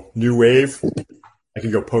go new wave. I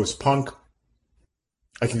could go post-punk.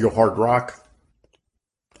 I could go hard rock.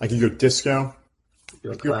 I could go disco.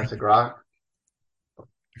 Classic rock. I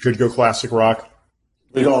could go classic rock.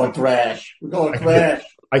 We're going thrash. We're going thrash.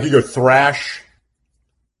 I could go thrash.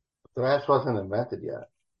 Thrash wasn't invented yet.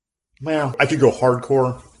 Well, I could go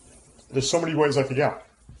hardcore. There's so many ways I could go.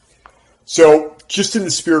 So, just in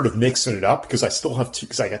the spirit of mixing it up, because I still have two,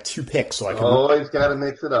 because I got two picks, so I can always got to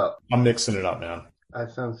mix it up. I'm mixing it up, man. I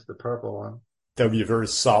sense the purple one. That would be a very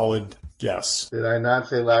solid guess. Did I not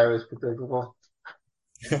say Larry was predictable?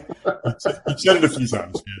 You said it a few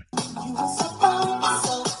times, man. You were so fine,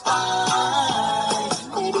 so fine.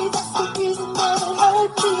 Maybe that's the reason that it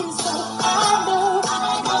hurt me so. I know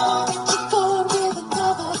that you're going with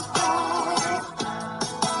another guy.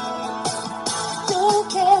 Don't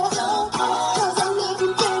care, 'cause I love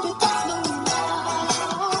you, baby, that's no lie.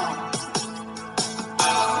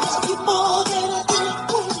 Love you more than I did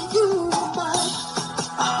when you were mine.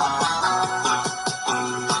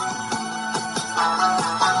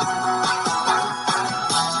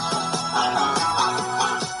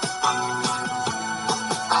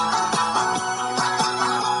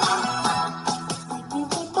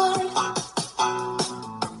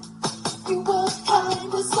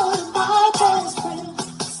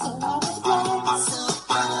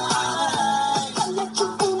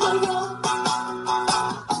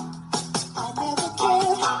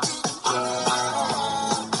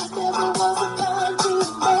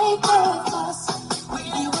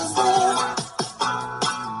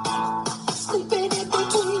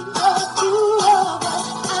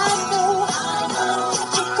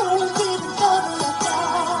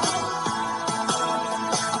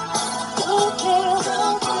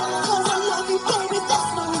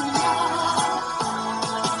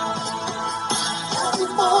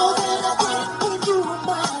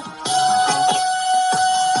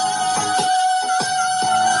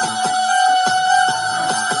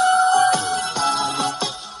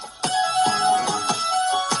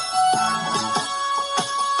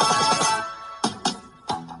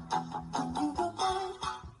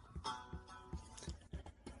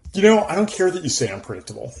 You know, I don't care that you say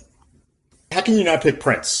unpredictable. How can you not pick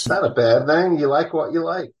Prince? Not a bad thing. You like what you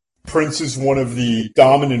like. Prince is one of the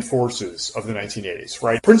dominant forces of the 1980s,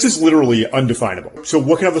 right? Prince is literally undefinable. So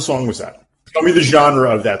what kind of a song was that? Tell me the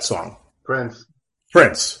genre of that song. Prince.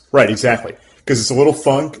 Prince, right, exactly. Because it's a little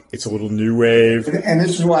funk, it's a little new wave. And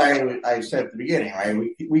this is why I said at the beginning, right?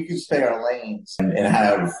 We could stay our lanes and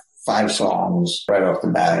have 5 songs right off the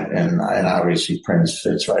bat, and obviously Prince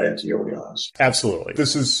fits right into your wheelhouse. Absolutely.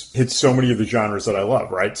 This has hit so many of the genres that I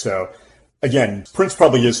love, right? So, again, Prince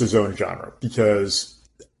probably is his own genre because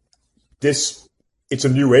it's a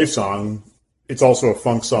new wave song. It's also a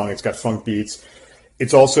funk song. It's got funk beats.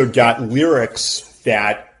 It's also got lyrics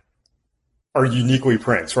that are uniquely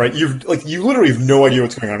Prince, right? You literally have no idea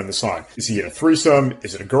what's going on in the song. Is he in a threesome?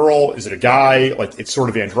 Is it a girl? Is it a guy? Like, it's sort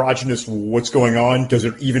of androgynous. What's going on? Does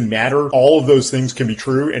it even matter? All of those things can be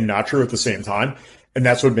true and not true at the same time. And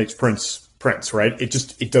that's what makes Prince, right?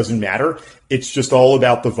 It doesn't matter. It's just all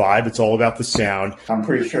about the vibe. It's all about the sound. I'm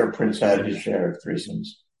pretty sure Prince had his share of threesomes.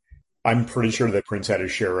 I'm pretty sure that Prince had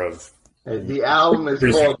his share of. The album is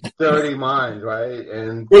called Dirty Mind, right?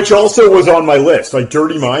 And which also was on my list. Like,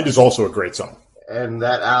 Dirty Mind is also a great song. And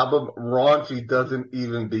that album, Raunchy, doesn't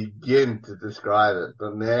even begin to describe it.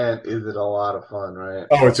 But man, is it a lot of fun, right?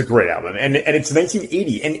 Oh, it's a great album. And it's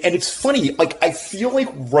 1980. And it's funny, like, I feel like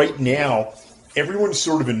right now, everyone's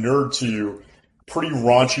sort of a nerd to pretty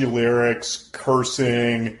raunchy lyrics,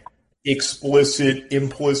 cursing, explicit,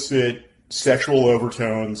 implicit sexual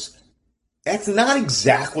overtones. That's not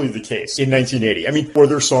exactly the case in 1980. I mean, were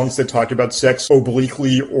there songs that talked about sex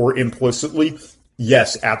obliquely or implicitly?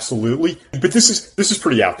 Yes, absolutely. But this is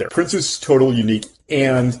pretty out there. Prince is totally unique,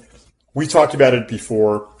 and we talked about it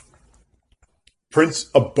before. Prince,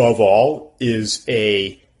 above all, is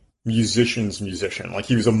a musician's musician. Like,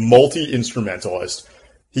 he was a multi-instrumentalist.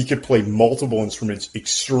 He could play multiple instruments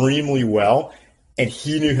extremely well, and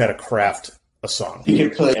he knew how to craft a song. He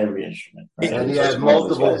could play every instrument. Right? And he had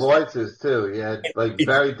multiple voices, too. He had,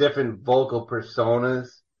 very different vocal personas.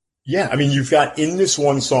 Yeah, I mean, you've got, in this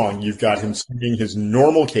one song, you've got him singing his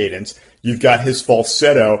normal cadence, you've got his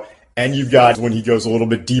falsetto, and you've got when he goes a little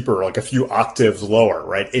bit deeper, like a few octaves lower,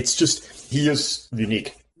 right? It's just, he is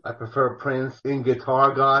unique. I prefer Prince in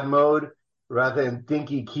Guitar God mode rather than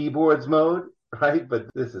dinky keyboards mode, right? But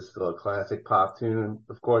this is still a classic pop tune,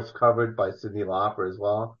 of course, covered by Cyndi Lauper as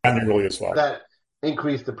well. And really as well. That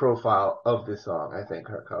increased the profile of this song, I think,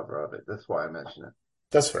 her cover of it. That's why I mention it.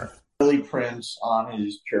 That's fair. Really, Prince on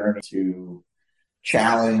his journey to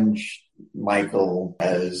challenge Michael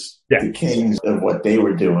as Yeah. the kings of what they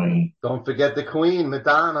were doing. Don't forget the Queen,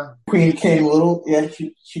 Madonna. Queen came a little,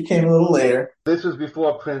 she came a little later. This was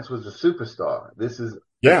before Prince was a superstar. This is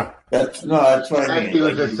Yeah. That's what I mean. he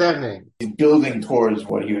was Like, ascending. he's building towards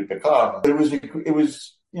what he would become. It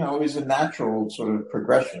was a natural sort of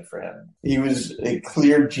progression for him. He was a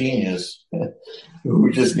clear genius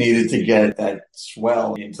who just needed to get that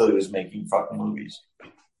swell until he was making fucking movies.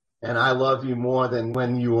 And I love you more than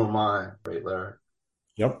when you were mine. Great lyric.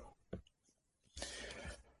 Yep.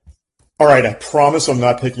 All right, I promise I'm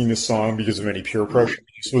not picking this song because of any peer pressure.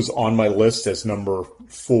 This was on my list as number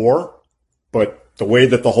 4, but the way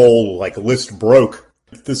that the whole list broke,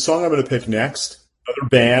 the song I'm going to pick next, another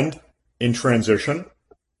band in transition,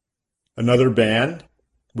 another band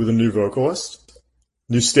with a new vocalist,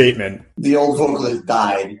 new statement. The old vocalist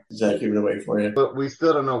died. Does that give it away for you? But we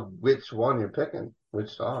still don't know which one you're picking,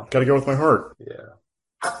 which song. Got to go with my heart. Yeah.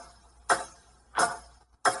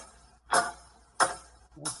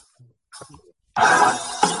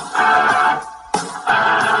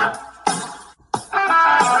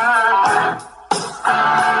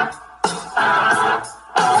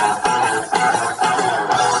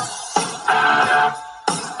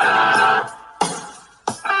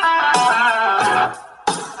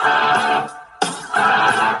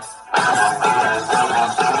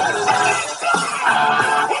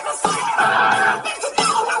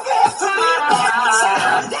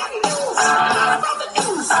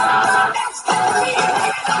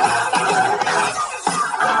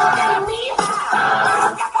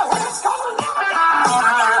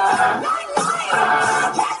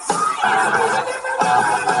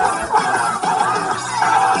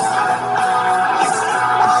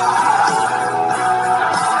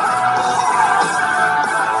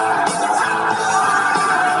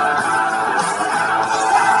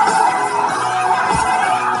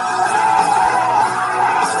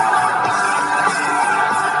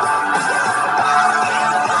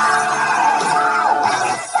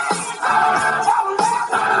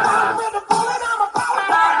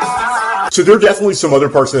 So there are definitely some other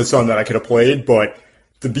parts of that song that I could have played, but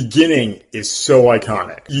the beginning is so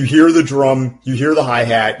iconic. You hear the drum, you hear the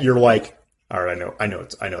hi-hat, you're like, all right, I know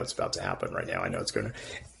it's about to happen right now. I know it's going to.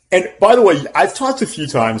 And by the way, I've talked a few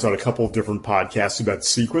times on a couple of different podcasts about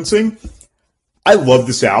sequencing. I love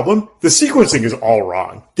this album. The sequencing is all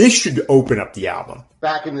wrong. This should open up the album.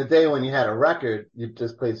 Back in the day when you had a record, you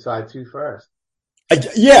just played side 2 first.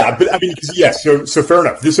 Yeah, but I mean, yes. So fair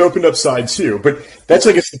enough. This opened up side 2, but that's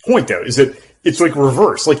I guess the point though, is that it's like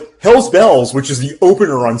reverse. Like Hell's Bells, which is the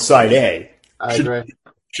opener on side A,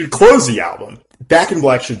 should close the album. Back in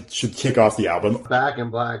Black should kick off the album. Back in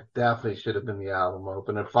Black definitely should have been the album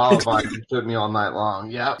opener, followed by You Took Me All Night Long.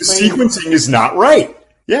 Yeah, the sequencing is not right.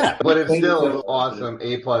 Yeah, but it's still an awesome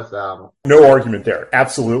A+ album. No argument there.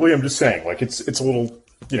 Absolutely. I'm just saying, it's a little,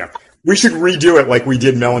 we should redo it like we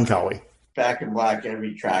did Melancholy. Back in Black,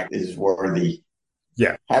 every track is worthy.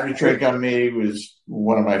 Yeah. Have a Drink on Me was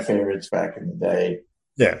one of my favorites back in the day.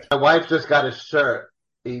 Yeah. My wife just got a shirt,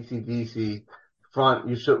 AC/DC, front,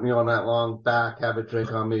 You Shook Me All Night Long, back, Have a Drink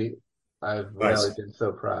on Me. I've really been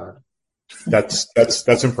so proud. That's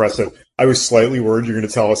impressive. I was slightly worried you're going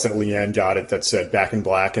to tell us that Leanne got it that said Back in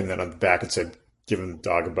Black, and then on the back it said Give him the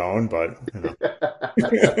dog a bone, but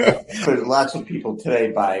But lots of people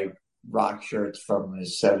today buy rock shirts from the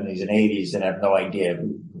 70s and 80s and have no idea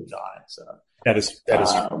who's on it. So that is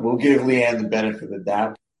we'll give Leanne the benefit of the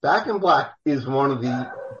doubt. Back in Black is one of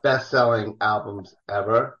the best-selling albums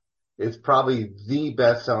ever. It's probably the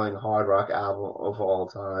best-selling hard rock album of all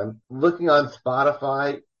time. Looking on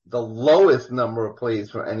Spotify, the lowest number of plays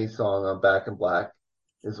for any song on Back in Black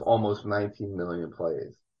is almost 19 million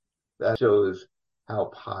plays. That shows how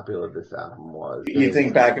popular this album was. You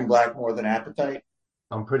think Back in Black more than Appetite?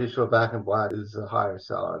 I'm pretty sure Back in Black is a higher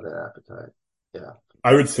seller than Appetite. Yeah.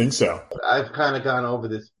 I would think so. I've kind of gone over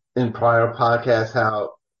this in prior podcasts,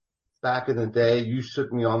 how back in the day, You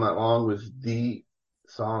Shook Me All Night Long was the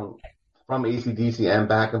song from AC/DC and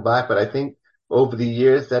Back in Black. But I think over the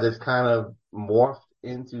years that has kind of morphed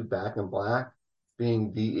into Back in Black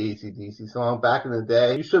being the AC/DC song. Back in the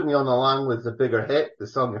day, You Shook Me All Night Long was the bigger hit, the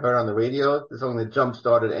song you heard on the radio, the song that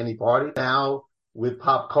jump-started any party. Now, with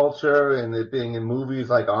pop culture and it being in movies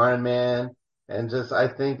like Iron Man, and just, I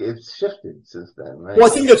think it's shifted since then, right? Well, I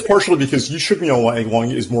think that's partially because You Shook Me All Night Long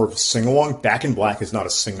is more of a sing-along. Back in Black is not a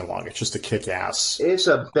sing-along. It's just a kick-ass. It's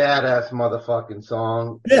a badass motherfucking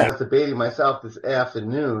song. Yeah. I was debating myself this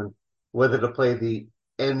afternoon whether to play the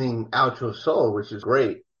ending outro solo, which is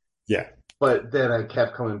great. Yeah. But then I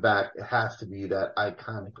kept coming back. It has to be that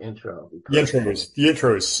iconic intro. The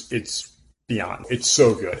intro is it's beyond. It's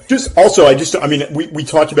so good. I mean, we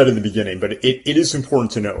talked about it in the beginning, but it is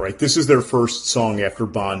important to note, right? This is their first song after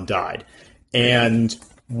Bon died. And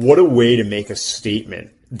what a way to make a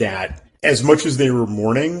statement that as much as they were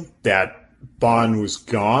mourning that Bon was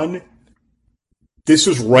gone, this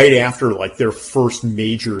was right after like their first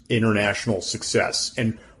major international success.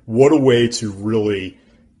 And what a way to really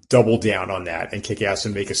double down on that and kick ass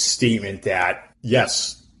and make a statement that,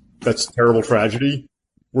 yes, that's a terrible tragedy.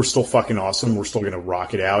 We're still fucking awesome. We're still going to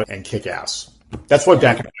rock it out and kick ass. That's why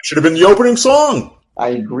Back in Black should have been the opening song. I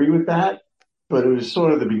agree with that, but it was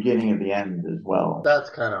sort of the beginning of the end as well. That's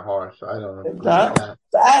kind of harsh. I don't know.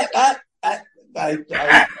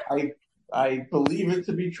 I believe it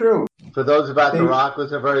to be true. For those About to Rock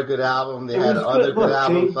was a very good album. They had other good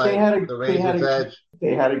albums like The Razor's Edge.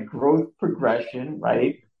 They had a growth progression,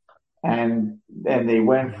 right? And they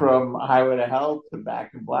went from Highway to Hell to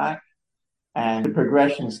Back in Black, and the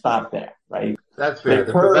progression stopped there, right? That's fair.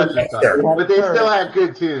 The progression stopped, but they still had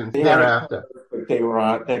good tunes thereafter. They were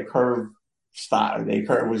on their curve. Their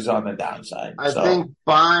curve was on the downside. I think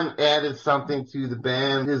Bon added something to the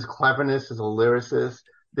band. His cleverness as a lyricist.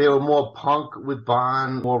 They were more punk with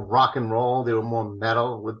Bon, more rock and roll. They were more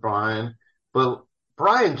metal with Brian. But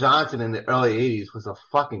Brian Johnson in the early 80s was a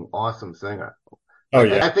fucking awesome singer. Oh,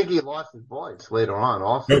 yeah. I think he lost his voice later on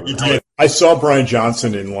also. No, he did. I saw Brian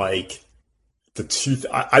Johnson in like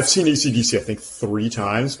I've seen AC/DC, I think 3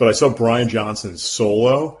 times, but I saw Brian Johnson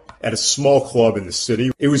solo at a small club in the city.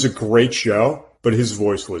 It was a great show, but his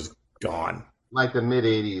voice was gone. Like the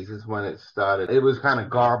mid-80s is when it started. It was kind of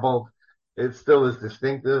garbled. It still is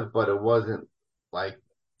distinctive, but it wasn't like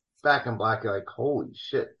Back in Black. You're like, holy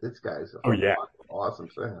shit, this guy's awesome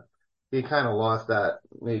singer. He kind of lost that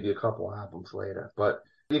maybe a couple albums later, but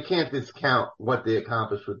you can't discount what they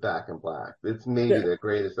accomplished with Back in Black. It's maybe their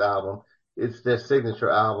greatest album. It's their signature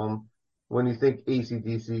album. When you think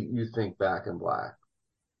AC/DC, you think Back in Black.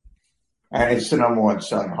 And it's the number one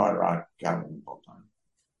selling hard rock album of all time.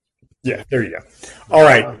 Yeah, there you go. All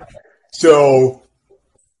right. So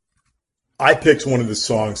I picked one of the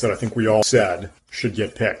songs that I think we all said should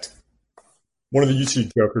get picked. One of the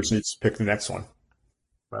YouTube jokers needs to pick the next one.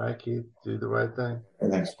 Right, Keith? Do the right thing. The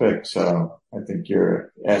next pick. So I think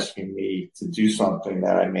you're asking me to do something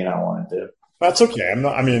that I may not want to do. That's okay. I don't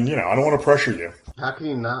want to pressure you. How can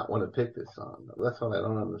you not want to pick this song? That's what I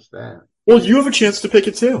don't understand. Well, you have a chance to pick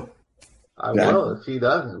it too. I will if he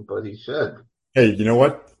doesn't, but he should. Hey, you know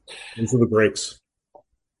what? These are the breaks.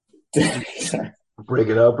 Break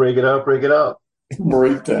it up, break it up, break it up.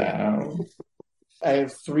 Break down. I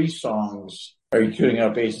have 3 songs. Are you queuing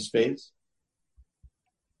up Ace of Spades?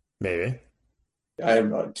 Maybe. I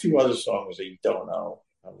have 2 other songs that you don't know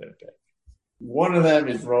I'm going to pick. One of them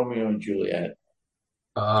is Romeo and Juliet.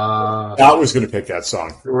 I was going to pick that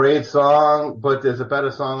song. Great song, but there's a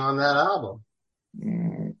better song on that album. I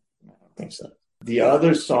don't think so. The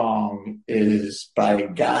other song is by a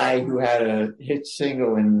guy who had a hit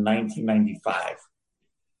single in 1995,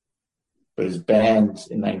 but his band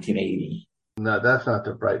in 1980. No, that's not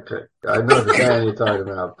the right pick. I know the band you're talking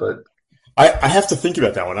about, but I have to think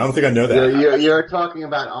about that one. I don't think I know that. You're talking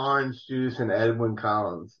about Orange Juice and Edwyn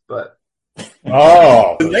Collins, but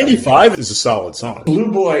the 95 is a solid song.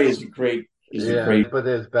 Blue Boy is great. But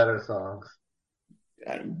there's better songs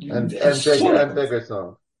and bigger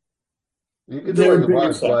songs. You can do what you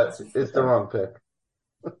want, but it's the wrong pick.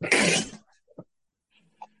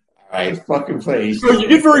 All right, fucking play. So you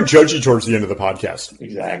get very judgy towards the end of the podcast.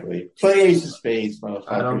 Exactly. Play Ace of Spades,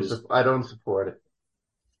 motherfuckers. I don't support it.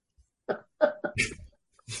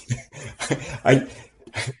 I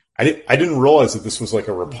didn't realize that this was like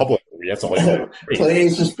a republic. We have to like play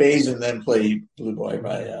Ace of Spades and then play Blue Boy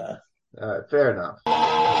by. Fair enough.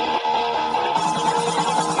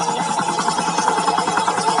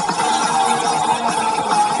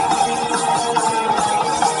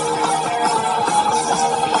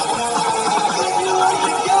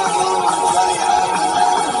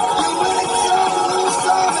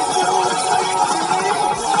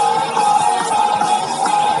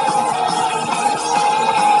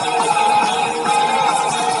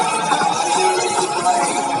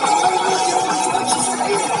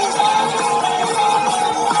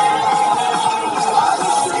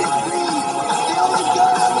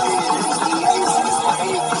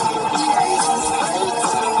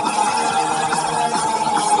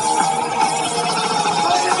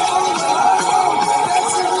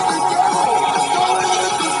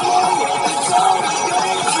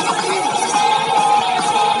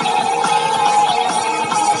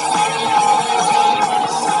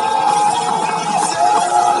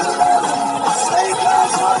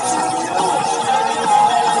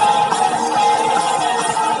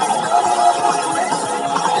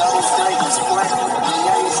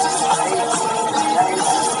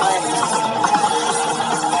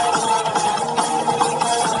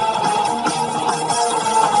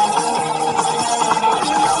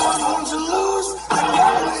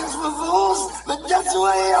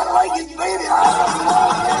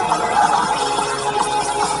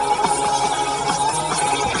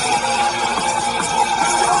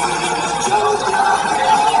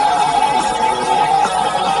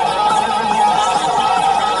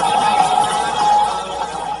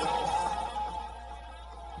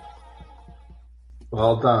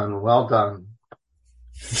 done. Well done.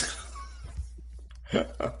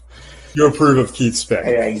 You approve of Keith's pick.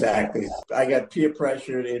 Yeah, exactly. I got peer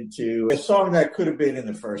pressured into a song that could have been in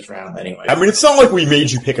the first round anyway. I mean, it's not like we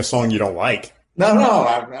made you pick a song you don't like. No.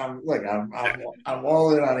 I'm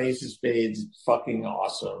all in on Ace of Spades. It's fucking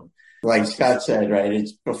awesome. Like Scott said, right?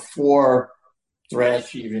 It's before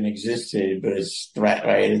thrash even existed, but it's thrash,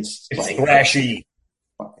 right? It's like thrashy.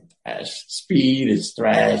 Fucking thrash. Speed, it's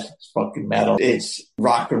thrash, it's fucking metal. It's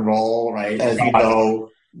rock and roll, right? As you know,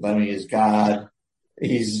 Lemmy is God.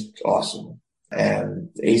 He's awesome. And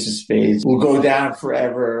Ace of Spades will go down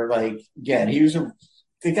forever. Like, again,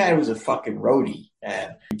 the guy was a fucking roadie,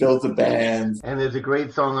 and he built a band. And there's a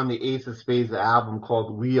great song on the Ace of Spades album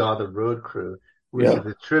called We Are the Road Crew, which is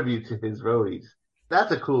a tribute to his roadies.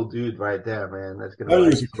 That's a cool dude right there, man. That's gonna Lemmy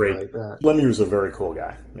was great. like that. Lemmy was a very cool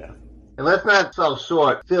guy. Yeah. And let's not sell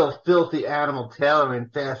short Phil Filthy Animal Taylor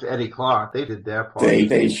and Fast Eddie Clark. They did their part.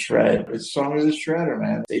 They shred. This song is a shredder,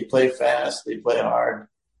 man. They play fast. They play hard.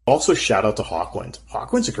 Also, shout out to Hawkwind.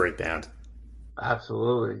 Hawkwind's a great band.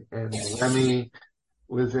 Absolutely. And Lemmy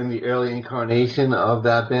was in the early incarnation of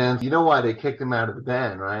that band. You know why they kicked him out of the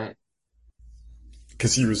band, right?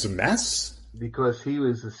 Because he was a mess? Because he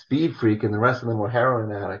was a speed freak and the rest of them were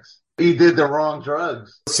heroin addicts. He did the wrong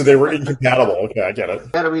drugs. So they were incompatible. Okay, I get it. You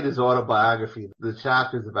gotta read his autobiography. The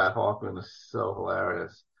chapters about Hawkwind are so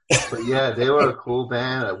hilarious. But yeah, they were a cool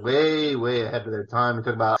band, way, way ahead of their time. We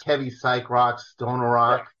talk about heavy psych rock, stoner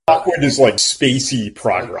rock. Hawkwind is like spacey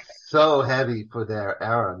prog rock. So heavy for their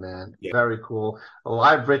era, man. Yeah. Very cool. A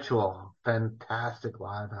Live Ritual, fantastic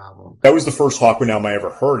live album. That was the first Hawkwind album I ever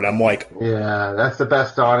heard, and I'm like... Yeah, that's the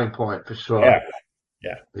best starting point for sure.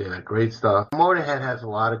 Yeah, great stuff. Motorhead has a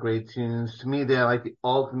lot of great tunes. To me, they're like the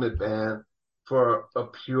ultimate band for a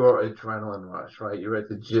pure adrenaline rush, right? You're at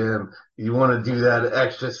the gym. You want to do that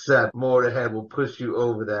extra set. Motorhead will push you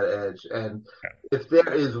over that edge. And if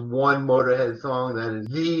there is one Motorhead song that is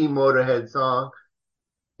the Motorhead song,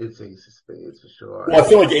 it's Ace of Spades for sure. Well, I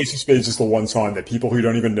feel like Ace of Spades is the one song that people who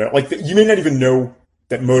don't even know, like, you may not even know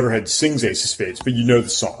that Motorhead sings Ace of Spades, but you know the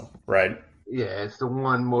song, right? Yeah, it's the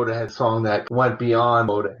one Motorhead song that went beyond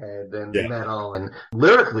Motorhead and metal. And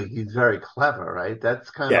lyrically, he's very clever, right?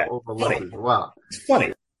 That's kind of overlooked as well. It's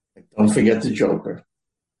funny. Don't forget the Joker.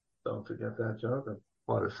 Don't forget that Joker.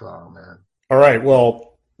 What a song, man. All right,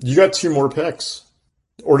 well, you got two more picks.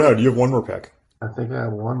 Or no, do you have one more pick? I think I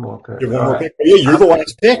have one more pick. You have one more pick? Yeah, you're the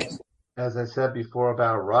last pick. As I said before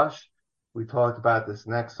about Rush, we talked about this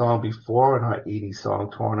next song before in our 80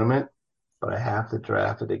 song tournament. But I have to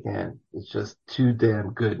draft it again. It's just too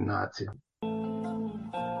damn good not to.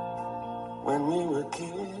 When we were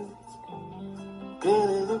kids,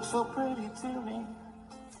 Billy looked so pretty to me,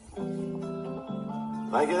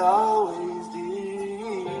 like it always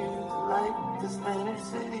did, like the Spanish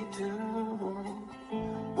City tune.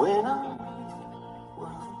 When I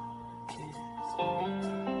was kids.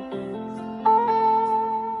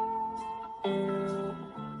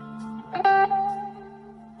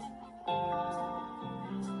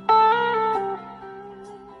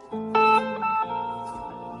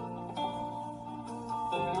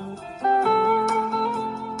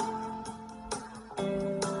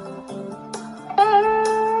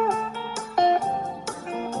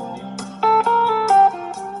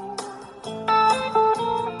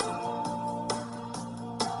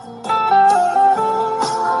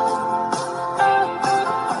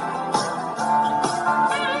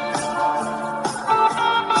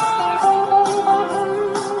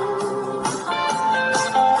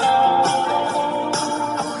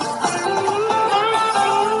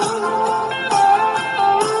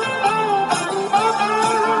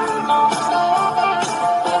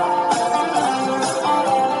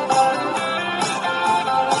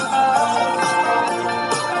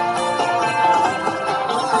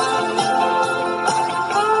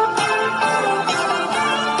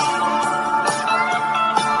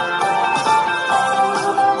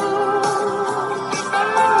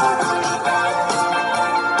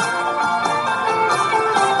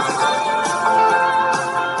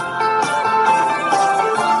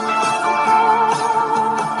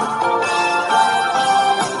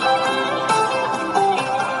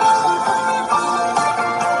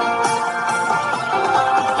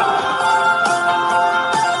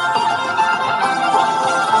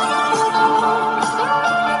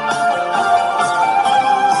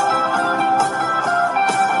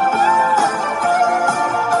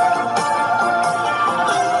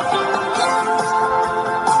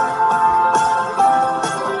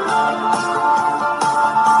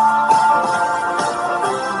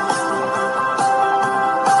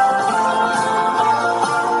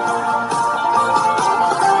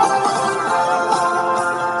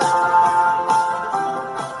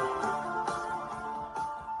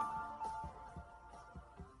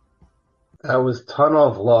 That was Tunnel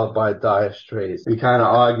of Love by Dire Straits. We kind of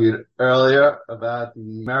argued earlier about the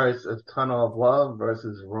merits of Tunnel of Love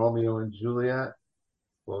versus Romeo and Juliet.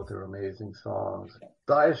 Both are amazing songs.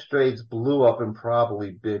 Dire Straits blew up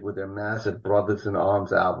improbably big with their massive Brothers in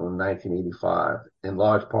Arms album in 1985, in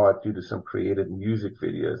large part due to some creative music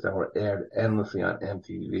videos that were aired endlessly on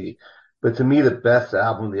MTV. But to me, the best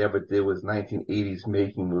album they ever did was 1980's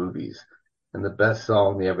Making Movies. And the best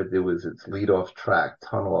song they ever did was its lead-off track,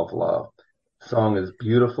 Tunnel of Love. The song is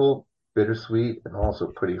beautiful, bittersweet, and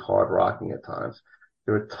also pretty hard-rocking at times.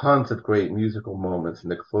 There are tons of great musical moments,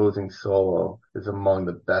 and the closing solo is among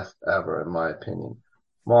the best ever, in my opinion.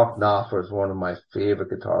 Mark Knopfler is one of my favorite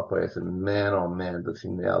guitar players, and man, oh man, does he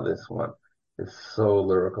nail this one. It's so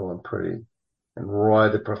lyrical and pretty. And Roy,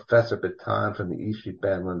 the Professor Baton from the E Street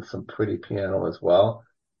Band, lends some pretty piano as well.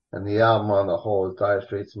 And the album on the whole is Dire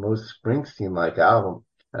Straits' most Springsteen-like album.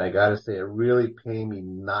 And I gotta say, it really pained me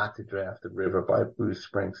not to draft The River by Bruce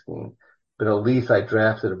Springsteen. But at least I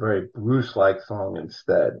drafted a very Bruce-like song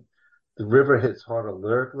instead. The River hits harder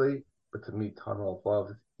lyrically, but to me, Tunnel of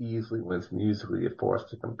Love easily wins musically if forced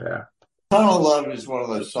to compare. Tunnel of Love is one of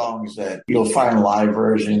those songs that you'll find live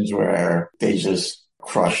versions where they just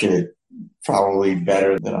crush it, probably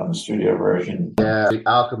better than on the studio version. Yeah, the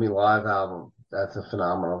Alchemy Live album, that's a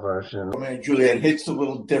phenomenal version. Romeo and Juliet hits a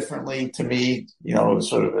little differently to me,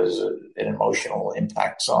 sort of as an emotional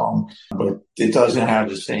impact song, but it doesn't have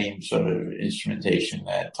the same sort of instrumentation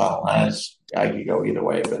that Tunnel has. I could go either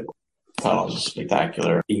way, but Tunnel is a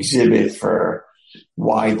spectacular exhibit for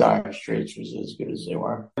why Dire Straits was as good as they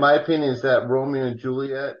were. My opinion is that Romeo and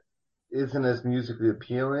Juliet isn't as musically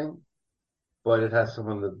appealing, but it has some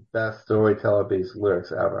of the best storyteller-based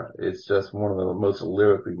lyrics ever. It's just one of the most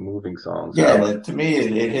lyrically moving songs ever. To me,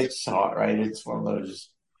 it hits hard, right? It's one of those,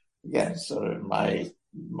 again, sort of my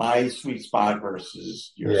sweet spot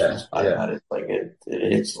versus your sweet spot. Yeah. It's like it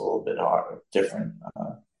hits a little bit harder, different.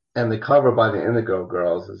 And the cover by the Indigo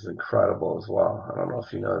Girls is incredible as well. I don't know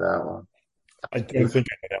if you know that one. I don't think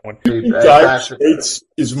I know that one. Dire Straits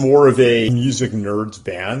is more of a music nerds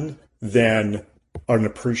band than an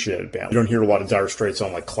appreciated band. You don't hear a lot of Dire Straits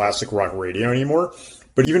on like classic rock radio anymore.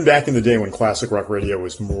 But even back in the day when classic rock radio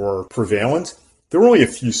was more prevalent, there were only a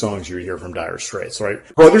few songs you would hear from Dire Straits, right?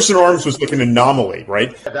 Brothers in Arms was like an anomaly,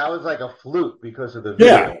 right? That was like a fluke because of the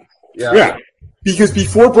video. Yeah. Because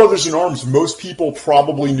before Brothers in Arms, most people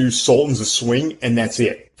probably knew Sultans of Swing, and that's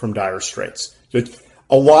it from Dire Straits.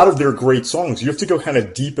 A lot of their great songs, you have to go kind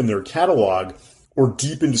of deep in their catalog or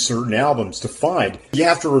deep into certain albums to find. You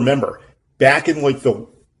have to remember, back in like the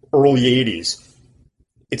early 80s,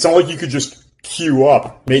 it's not like you could just queue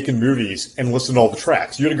up Making Movies and listen to all the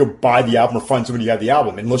tracks. You had to go buy the album or find somebody who had the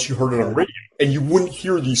album unless you heard it on the radio. And you wouldn't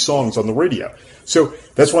hear these songs on the radio. So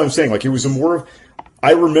that's why I'm saying, like, it was a more of...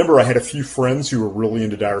 I remember I had a few friends who were really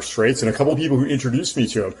into Dire Straits and a couple of people who introduced me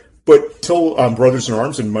to them. But until Brothers in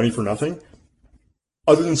Arms and Money for Nothing,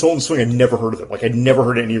 other than Soul and Swing, I'd never heard of them. Like, I'd never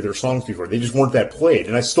heard any of their songs before. They just weren't that played.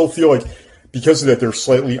 And I still feel like, because of that, they're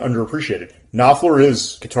slightly underappreciated. Knopfler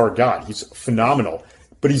is guitar god. He's phenomenal.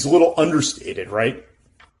 But he's a little understated, right?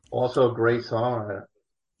 Also a great songwriter.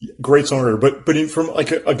 Great songwriter. But from like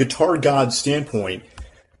a guitar god standpoint,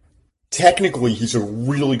 technically he's a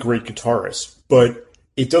really great guitarist. But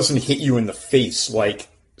it doesn't hit you in the face like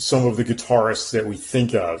some of the guitarists that we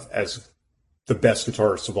think of as the best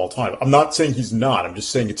guitarist of all time. I'm not saying he's not. I'm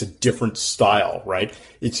just saying it's a different style, right?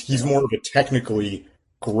 He's more of a technically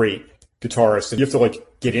great guitarist, and you have to like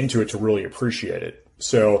get into it to really appreciate it.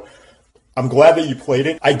 So I'm glad that you played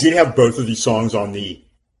it. I did have both of these songs on the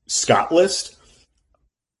Scott list.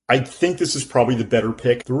 I think this is probably the better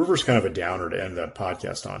pick. The River's kind of a downer to end the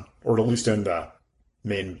podcast on, or to at least end the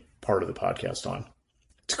main part of the podcast on.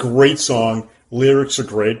 It's a great song. Lyrics are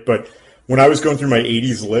great, but when I was going through my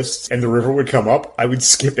 80s lists and The River would come up, I would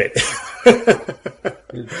skip it.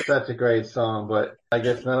 It's such a great song, but I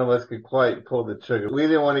guess none of us could quite pull the trigger. We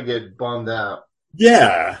didn't want to get bummed out.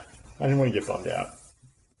 Yeah, I didn't want to get bummed out.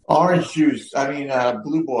 Orange Juice,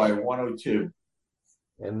 Blue Boy, 102.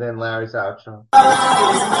 And then Larry's outro.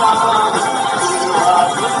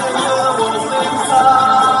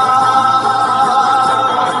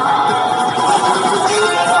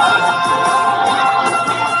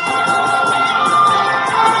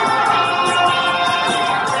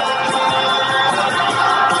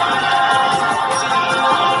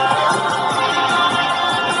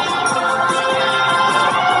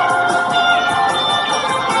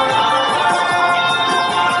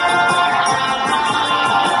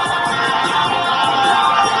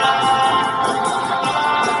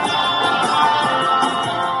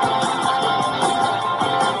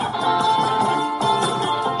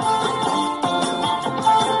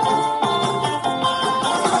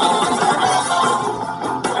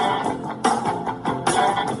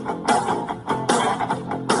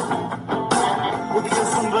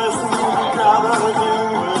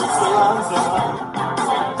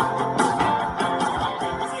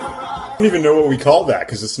 don't even know what we call that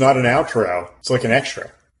because it's not an outro. It's like an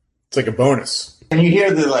extra. It's like a bonus. And you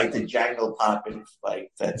hear the jangle popping,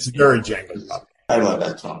 like that's very jangle pop. I love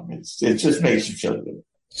that song. It just makes you feel good.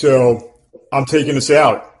 So I'm taking us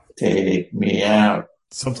out. Take me out.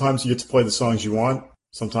 Sometimes you get to play the songs you want.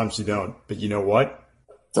 Sometimes you don't. But you know what?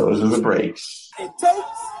 Those are the breaks. It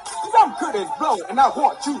takes, 'cause I'm good as blow, and I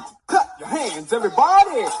want you to clap your hands,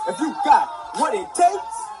 everybody, if you got what it takes.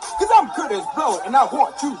 'Cause I'm good as blow, and I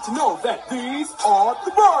want you to know that these are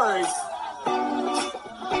the breaks.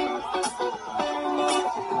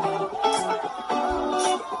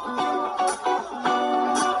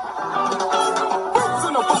 Breaks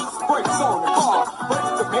in a box, breaks on the car,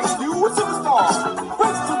 breaks to make you a superstar,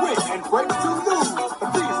 breaks to win and breaks to lose. But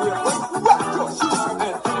these here breaks to rock your shoes, and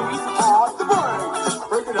these are the breaks.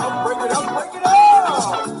 Break it up, break it up, break it up.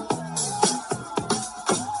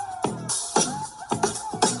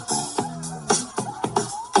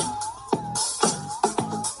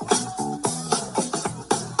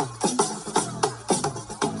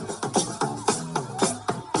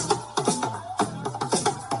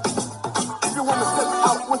 If you wanna step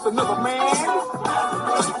out with another man,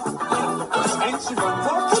 and she runs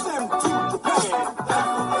off with him to Japan.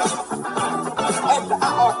 And the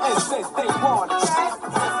IRS says they want chat,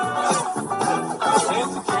 and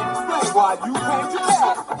she can't explain why you can't do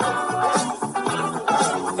that.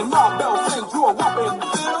 And Ma Bell sends you a whopping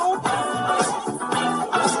bill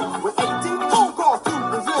with 18 phone calls to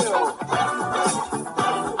Brazil.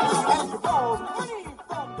 And your phone's clean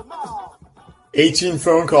from the mall. 18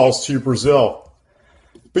 phone calls to Brazil.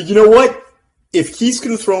 But you know what? If he's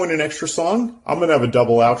going to throw in an extra song, I'm going to have a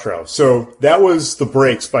double outro. So that was The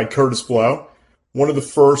Breaks by Curtis Blow, one of the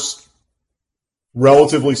first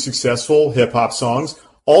relatively successful hip-hop songs.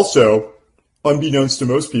 Also, unbeknownst to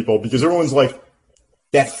most people, because everyone's like,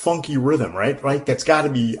 that funky rhythm, right? Right? That's got to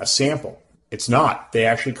be a sample. It's not. They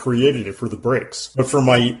actually created it for The Breaks. But for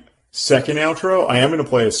my second outro, I am going to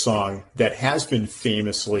play a song that has been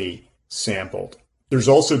famously sampled. There's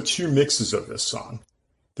also two mixes of this song.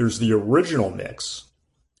 There's the original mix,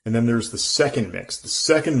 and then there's the second mix. The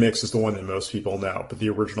second mix is the one that most people know, but the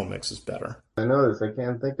original mix is better. I know this. I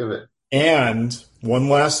can't think of it. And one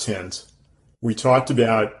last hint. We talked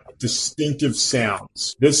about distinctive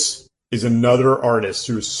sounds. This is another artist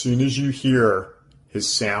who, as soon as you hear his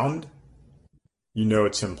sound, you know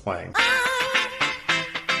it's him playing.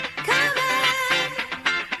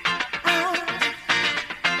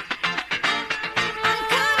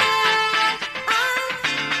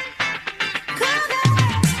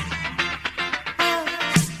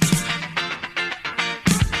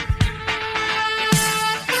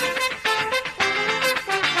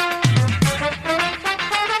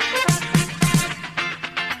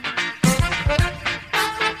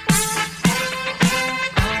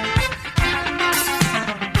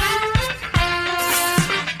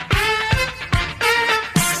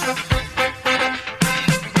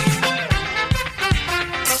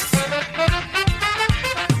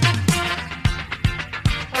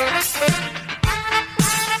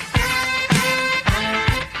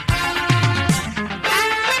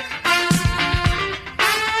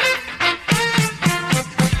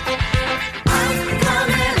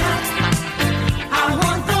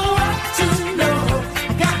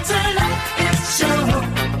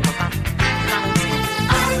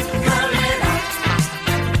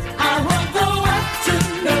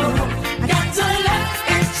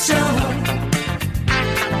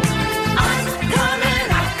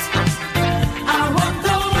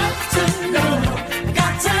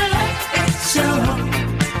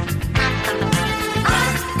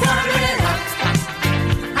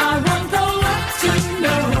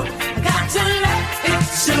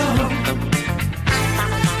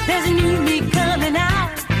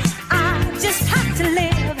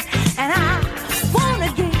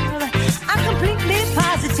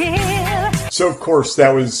 So, of course,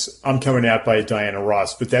 that was I'm Coming Out by Diana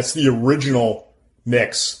Ross, but that's the original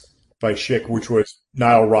mix by Chic, which was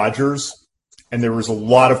Nile Rodgers, and there was a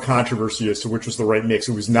lot of controversy as to which was the right mix.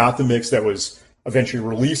 It was not the mix that was eventually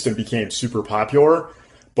released and became super popular,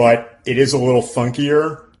 but it is a little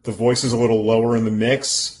funkier. The voice is a little lower in the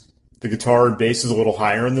mix. The guitar and bass is a little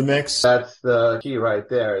higher in the mix. That's the key right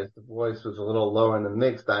there, is the voice was a little lower in the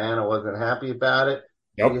mix. Diana wasn't happy about it.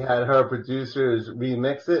 Yep. She had her producers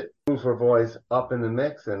remix it, move her voice up in the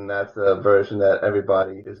mix, and that's a version that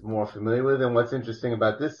everybody is more familiar with. And what's interesting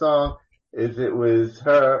about this song is it was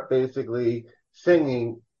her basically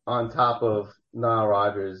singing on top of Nile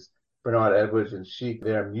Rodgers, Bernard Edwards, and Chic,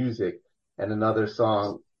 their music. And another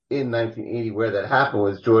song in 1980 where that happened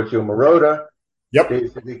was Giorgio Moroder. Yep.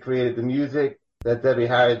 Basically created the music, that Debbie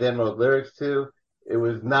Harry then wrote lyrics to. It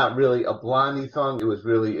was not really a Blondie song. It was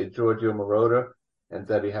really a Giorgio Moroder and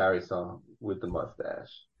Debbie Harry song with the mustache.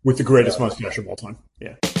 With the greatest mustache of all time.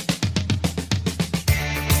 Yeah.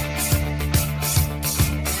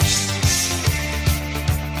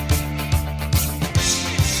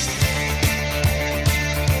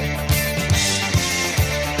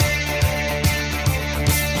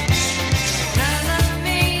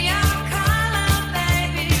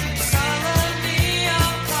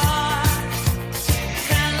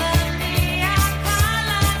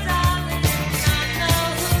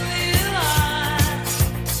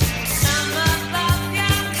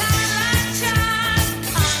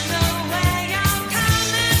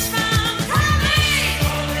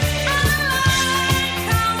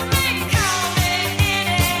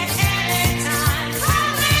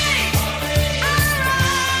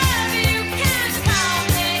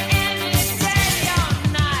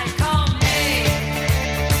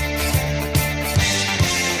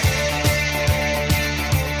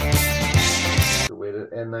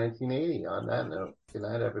 And 1980 on that note. Good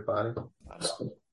night, everybody.